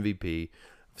 4-time MVP,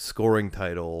 scoring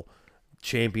title,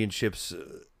 championships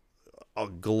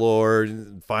galore,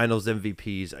 finals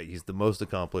MVPs. He's the most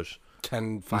accomplished.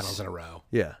 10 finals in a row.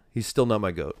 Yeah, he's still not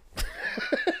my GOAT.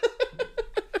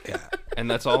 Yeah. And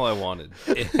that's all I wanted.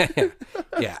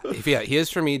 Yeah, he is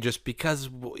for me just because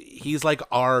he's like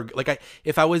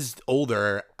if I was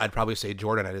older, I'd probably say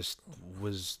Jordan. I just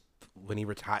was when he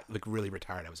retired, like really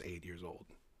retired. I was 8 years old.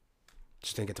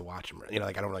 Just didn't get to watch him. You know,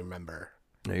 like I don't really remember.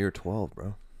 No, you're 12,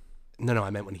 bro. No, I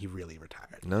meant when he really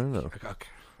retired. No. Like, okay.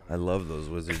 I love those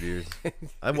Wizard years.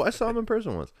 I saw him in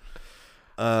person once.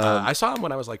 I saw him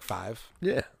when I was like 5.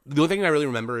 Yeah. The only thing I really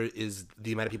remember is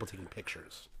the amount of people taking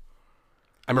pictures.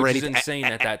 I remember Which is insane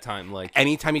at that time. Like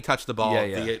anytime he touched the ball,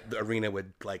 Yeah. the arena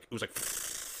would like it was like.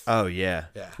 Oh yeah.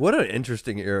 Yeah. What an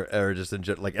interesting era just in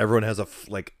like everyone has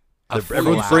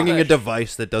everyone's flash. bringing a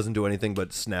device that doesn't do anything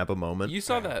but snap a moment. you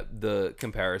saw the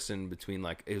comparison between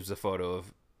like it was a photo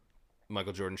of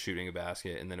Michael Jordan shooting a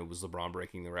basket, and then it was LeBron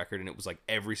breaking the record, and it was like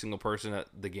every single person at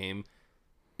the game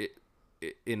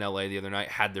in LA the other night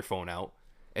had their phone out,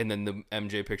 and then the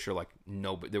MJ picture, like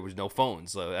but there was no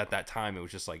phones. So at that time, it was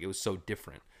just like it was so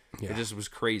different. Yeah. It just was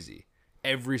crazy.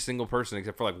 Every single person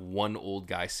except for like one old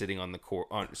guy sitting on the court,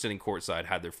 sitting courtside,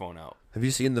 had their phone out. Have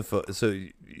you seen the photo? So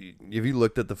have you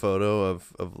looked at the photo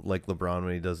of like LeBron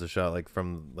when he does the shot like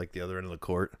from like the other end of the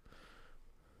court?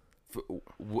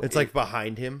 It's like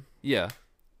behind him. Yeah.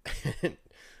 I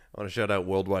want to shout out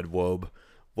Worldwide Wobe.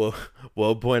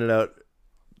 Wobe pointed out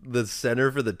the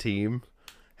center for the team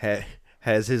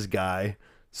has his guy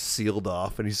sealed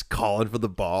off, and he's calling for the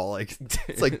ball. Like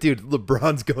it's like, dude,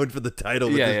 LeBron's going for the title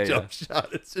with his jump shot.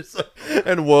 It's just like,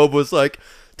 and Wobe was like,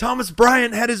 Thomas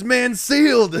Bryant had his man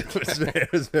sealed.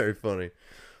 It was very funny.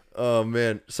 Oh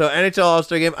man. So NHL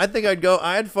All-Star Game. I think I'd go.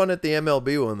 I had fun at the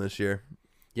MLB one this year.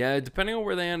 Yeah, depending on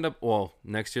where they end up. Well,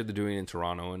 next year they're doing it in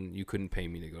Toronto, and you couldn't pay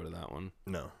me to go to that one.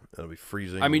 No, that'll be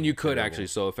freezing. I mean, you could actually.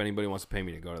 So if anybody wants to pay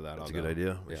me to go to that, That's I'll a good go.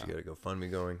 idea. We Yeah. should get a GoFundMe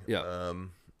going. Yeah.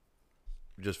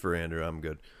 Just for Andrew, I'm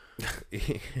good.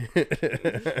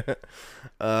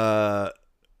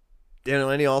 Daniel,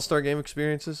 any All-Star Game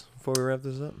experiences before we wrap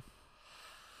this up?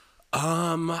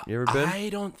 You ever been? I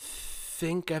don't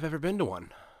think I've ever been to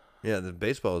one. Yeah, the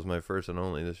baseball was my first and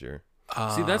only this year.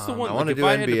 See, that's the one. I Like, wanna if do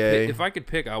I had to NBA. pick, if I could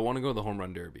pick, I want to go to the home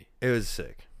run derby. It was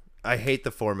sick. I hate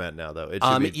the format now, though. It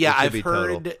should be, Yeah, it should I've be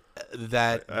heard total.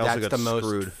 that I also that's got the most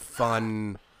screwed.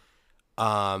 fun.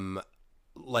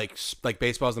 Like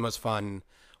baseball is the most fun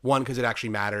one because it actually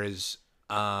matters.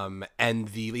 And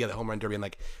the home run derby and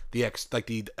like the extra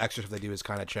stuff they do is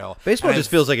kind of chill. Baseball And just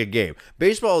feels like a game.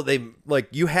 Baseball,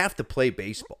 you have to play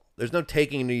baseball. There's no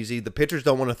taking it easy. The pitchers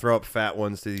don't want to throw up fat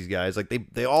ones to these guys. Like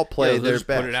they all play Yeah, they'll their just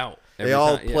best. put it out They every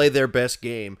all time, yeah. play their best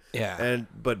game. Yeah.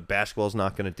 But basketball's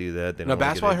not going to do that. They don't No, wanna get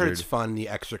basketball I heard injured. it's fun. The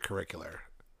extracurricular,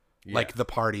 like the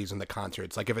parties and the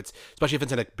concerts. Like especially if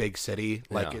it's in a big city,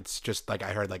 like Yeah. it's just like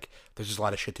I heard like there's just a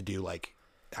lot of shit to do like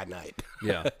at night.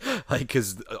 Yeah. Like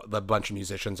because a bunch of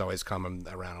musicians always come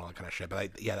around all that kind of shit. But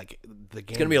like the game.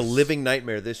 It's going to be a living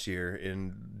nightmare this year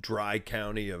in Dry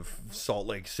County of Salt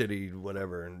Lake City,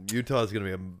 whatever. And Utah's going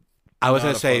to be I was not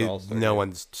gonna a say fun All-Star no game.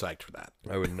 one's psyched for that.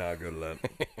 I would not go to that.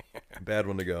 Bad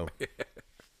one to go.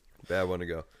 Bad one to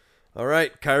go. All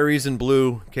right, Kyrie's in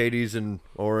blue, Katie's in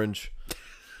orange.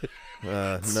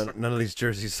 None of these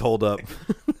jerseys hold up.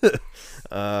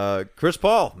 Chris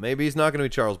Paul, maybe he's not going to be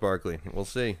Charles Barkley. We'll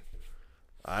see.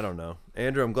 I don't know.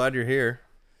 Andrew, I'm glad you're here.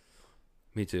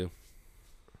 Me too.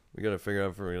 We got to figure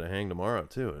out if we're going to hang tomorrow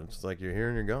too. It's like you're here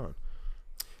and you're gone.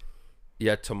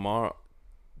 Yeah, tomorrow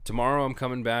I'm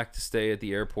coming back to stay at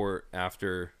the airport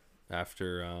after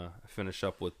I finish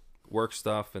up with work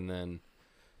stuff, and then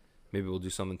maybe we'll do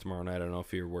something tomorrow night. I don't know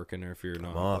if you're working or if you're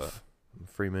not. I'm off. I'm a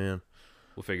free man.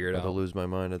 We'll figure it About to out. lose my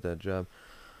mind at that job.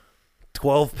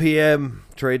 12 p.m.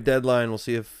 trade deadline. We'll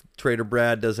see if Trader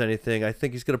Brad does anything. I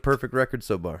think he's got a perfect record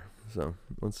so far. So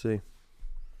let's see.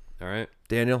 All right.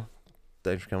 Daniel,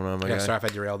 Thanks for coming on, my Yeah, guy. sorry if I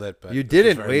derailed it, but You this was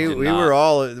didn't. very- We not. were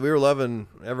all loving.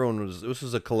 Everyone was. This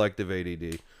was a collective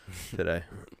ADD today.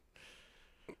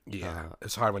 Yeah,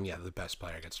 it's hard when the best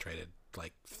player gets traded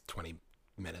like 20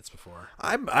 minutes before.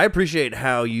 I appreciate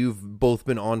how you've both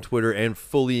been on Twitter and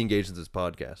fully engaged in this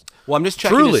podcast. Well, I'm just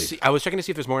checking. Truly. To see, I was checking to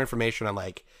see if there's more information on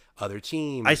like other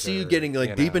teams. I see you getting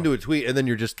like deep into a tweet, and then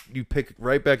you pick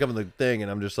right back up on the thing, and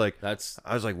I'm just like, That's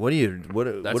I was like, what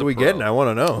are That's a we pro. getting? I want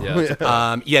to know. Yeah, it's a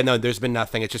pro. Yeah, no, there's been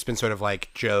nothing. It's just been sort of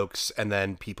like jokes, and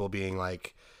then people being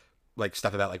like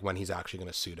stuff about like when he's actually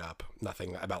going to suit up.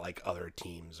 Nothing about like other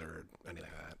teams or anything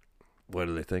like that. What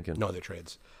are they thinking? No other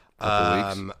trades.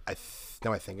 Couple weeks?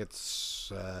 I think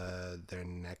it's their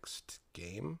next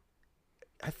game.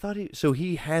 I thought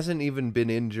he hasn't even been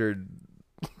injured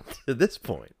to this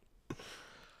point.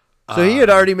 So he had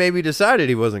already maybe decided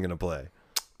he wasn't going to play.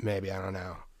 Maybe, I don't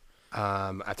know.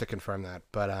 I have to confirm that.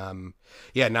 But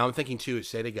yeah, now I'm thinking too,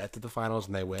 say they get to the finals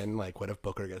and they win, like what if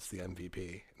Booker gets the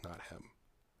MVP, not him?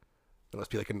 It must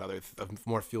be like another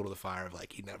more fuel to the fire of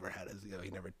like he never had his, he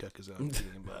never took his own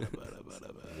team.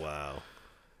 Wow.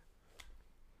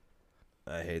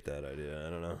 I hate that idea. I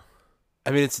don't know.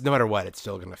 I mean, it's no matter what, it's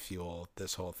still gonna fuel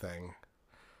this whole thing.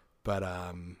 But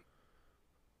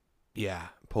yeah,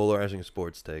 Polarizing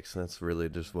sports takes. That's really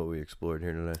just what we explored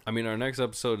here today. I mean, our next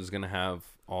episode is going to have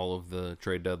all of the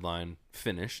trade deadline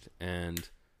finished, and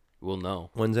we'll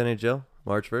know. When's NHL?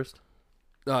 March 1st?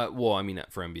 Well, I mean,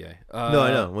 for NBA. No,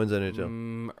 I know. When's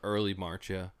NHL? Early March,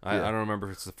 yeah. Yeah. I don't remember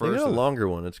if it's the They first. got a or the- longer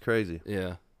one. It's crazy.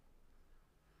 Yeah.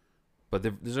 But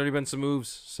there's already been some moves,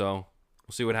 so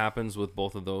we'll see what happens with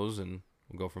both of those, and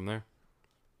we'll go from there.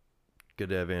 Good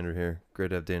to have Andrew here. Great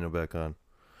to have Daniel back on.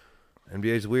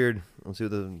 NBA's weird. Let's see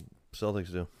what the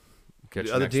Celtics do. Catch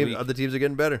you Other next teams, week. other teams are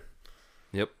getting better.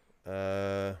 Yep.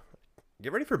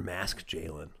 Get ready for Mask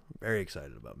Jalen. Very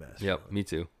excited about Mask. Yep. Jalen. Me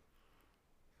too.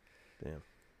 Damn.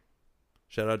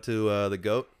 Shout out to the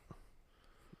GOAT.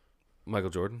 Michael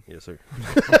Jordan. Yes, sir.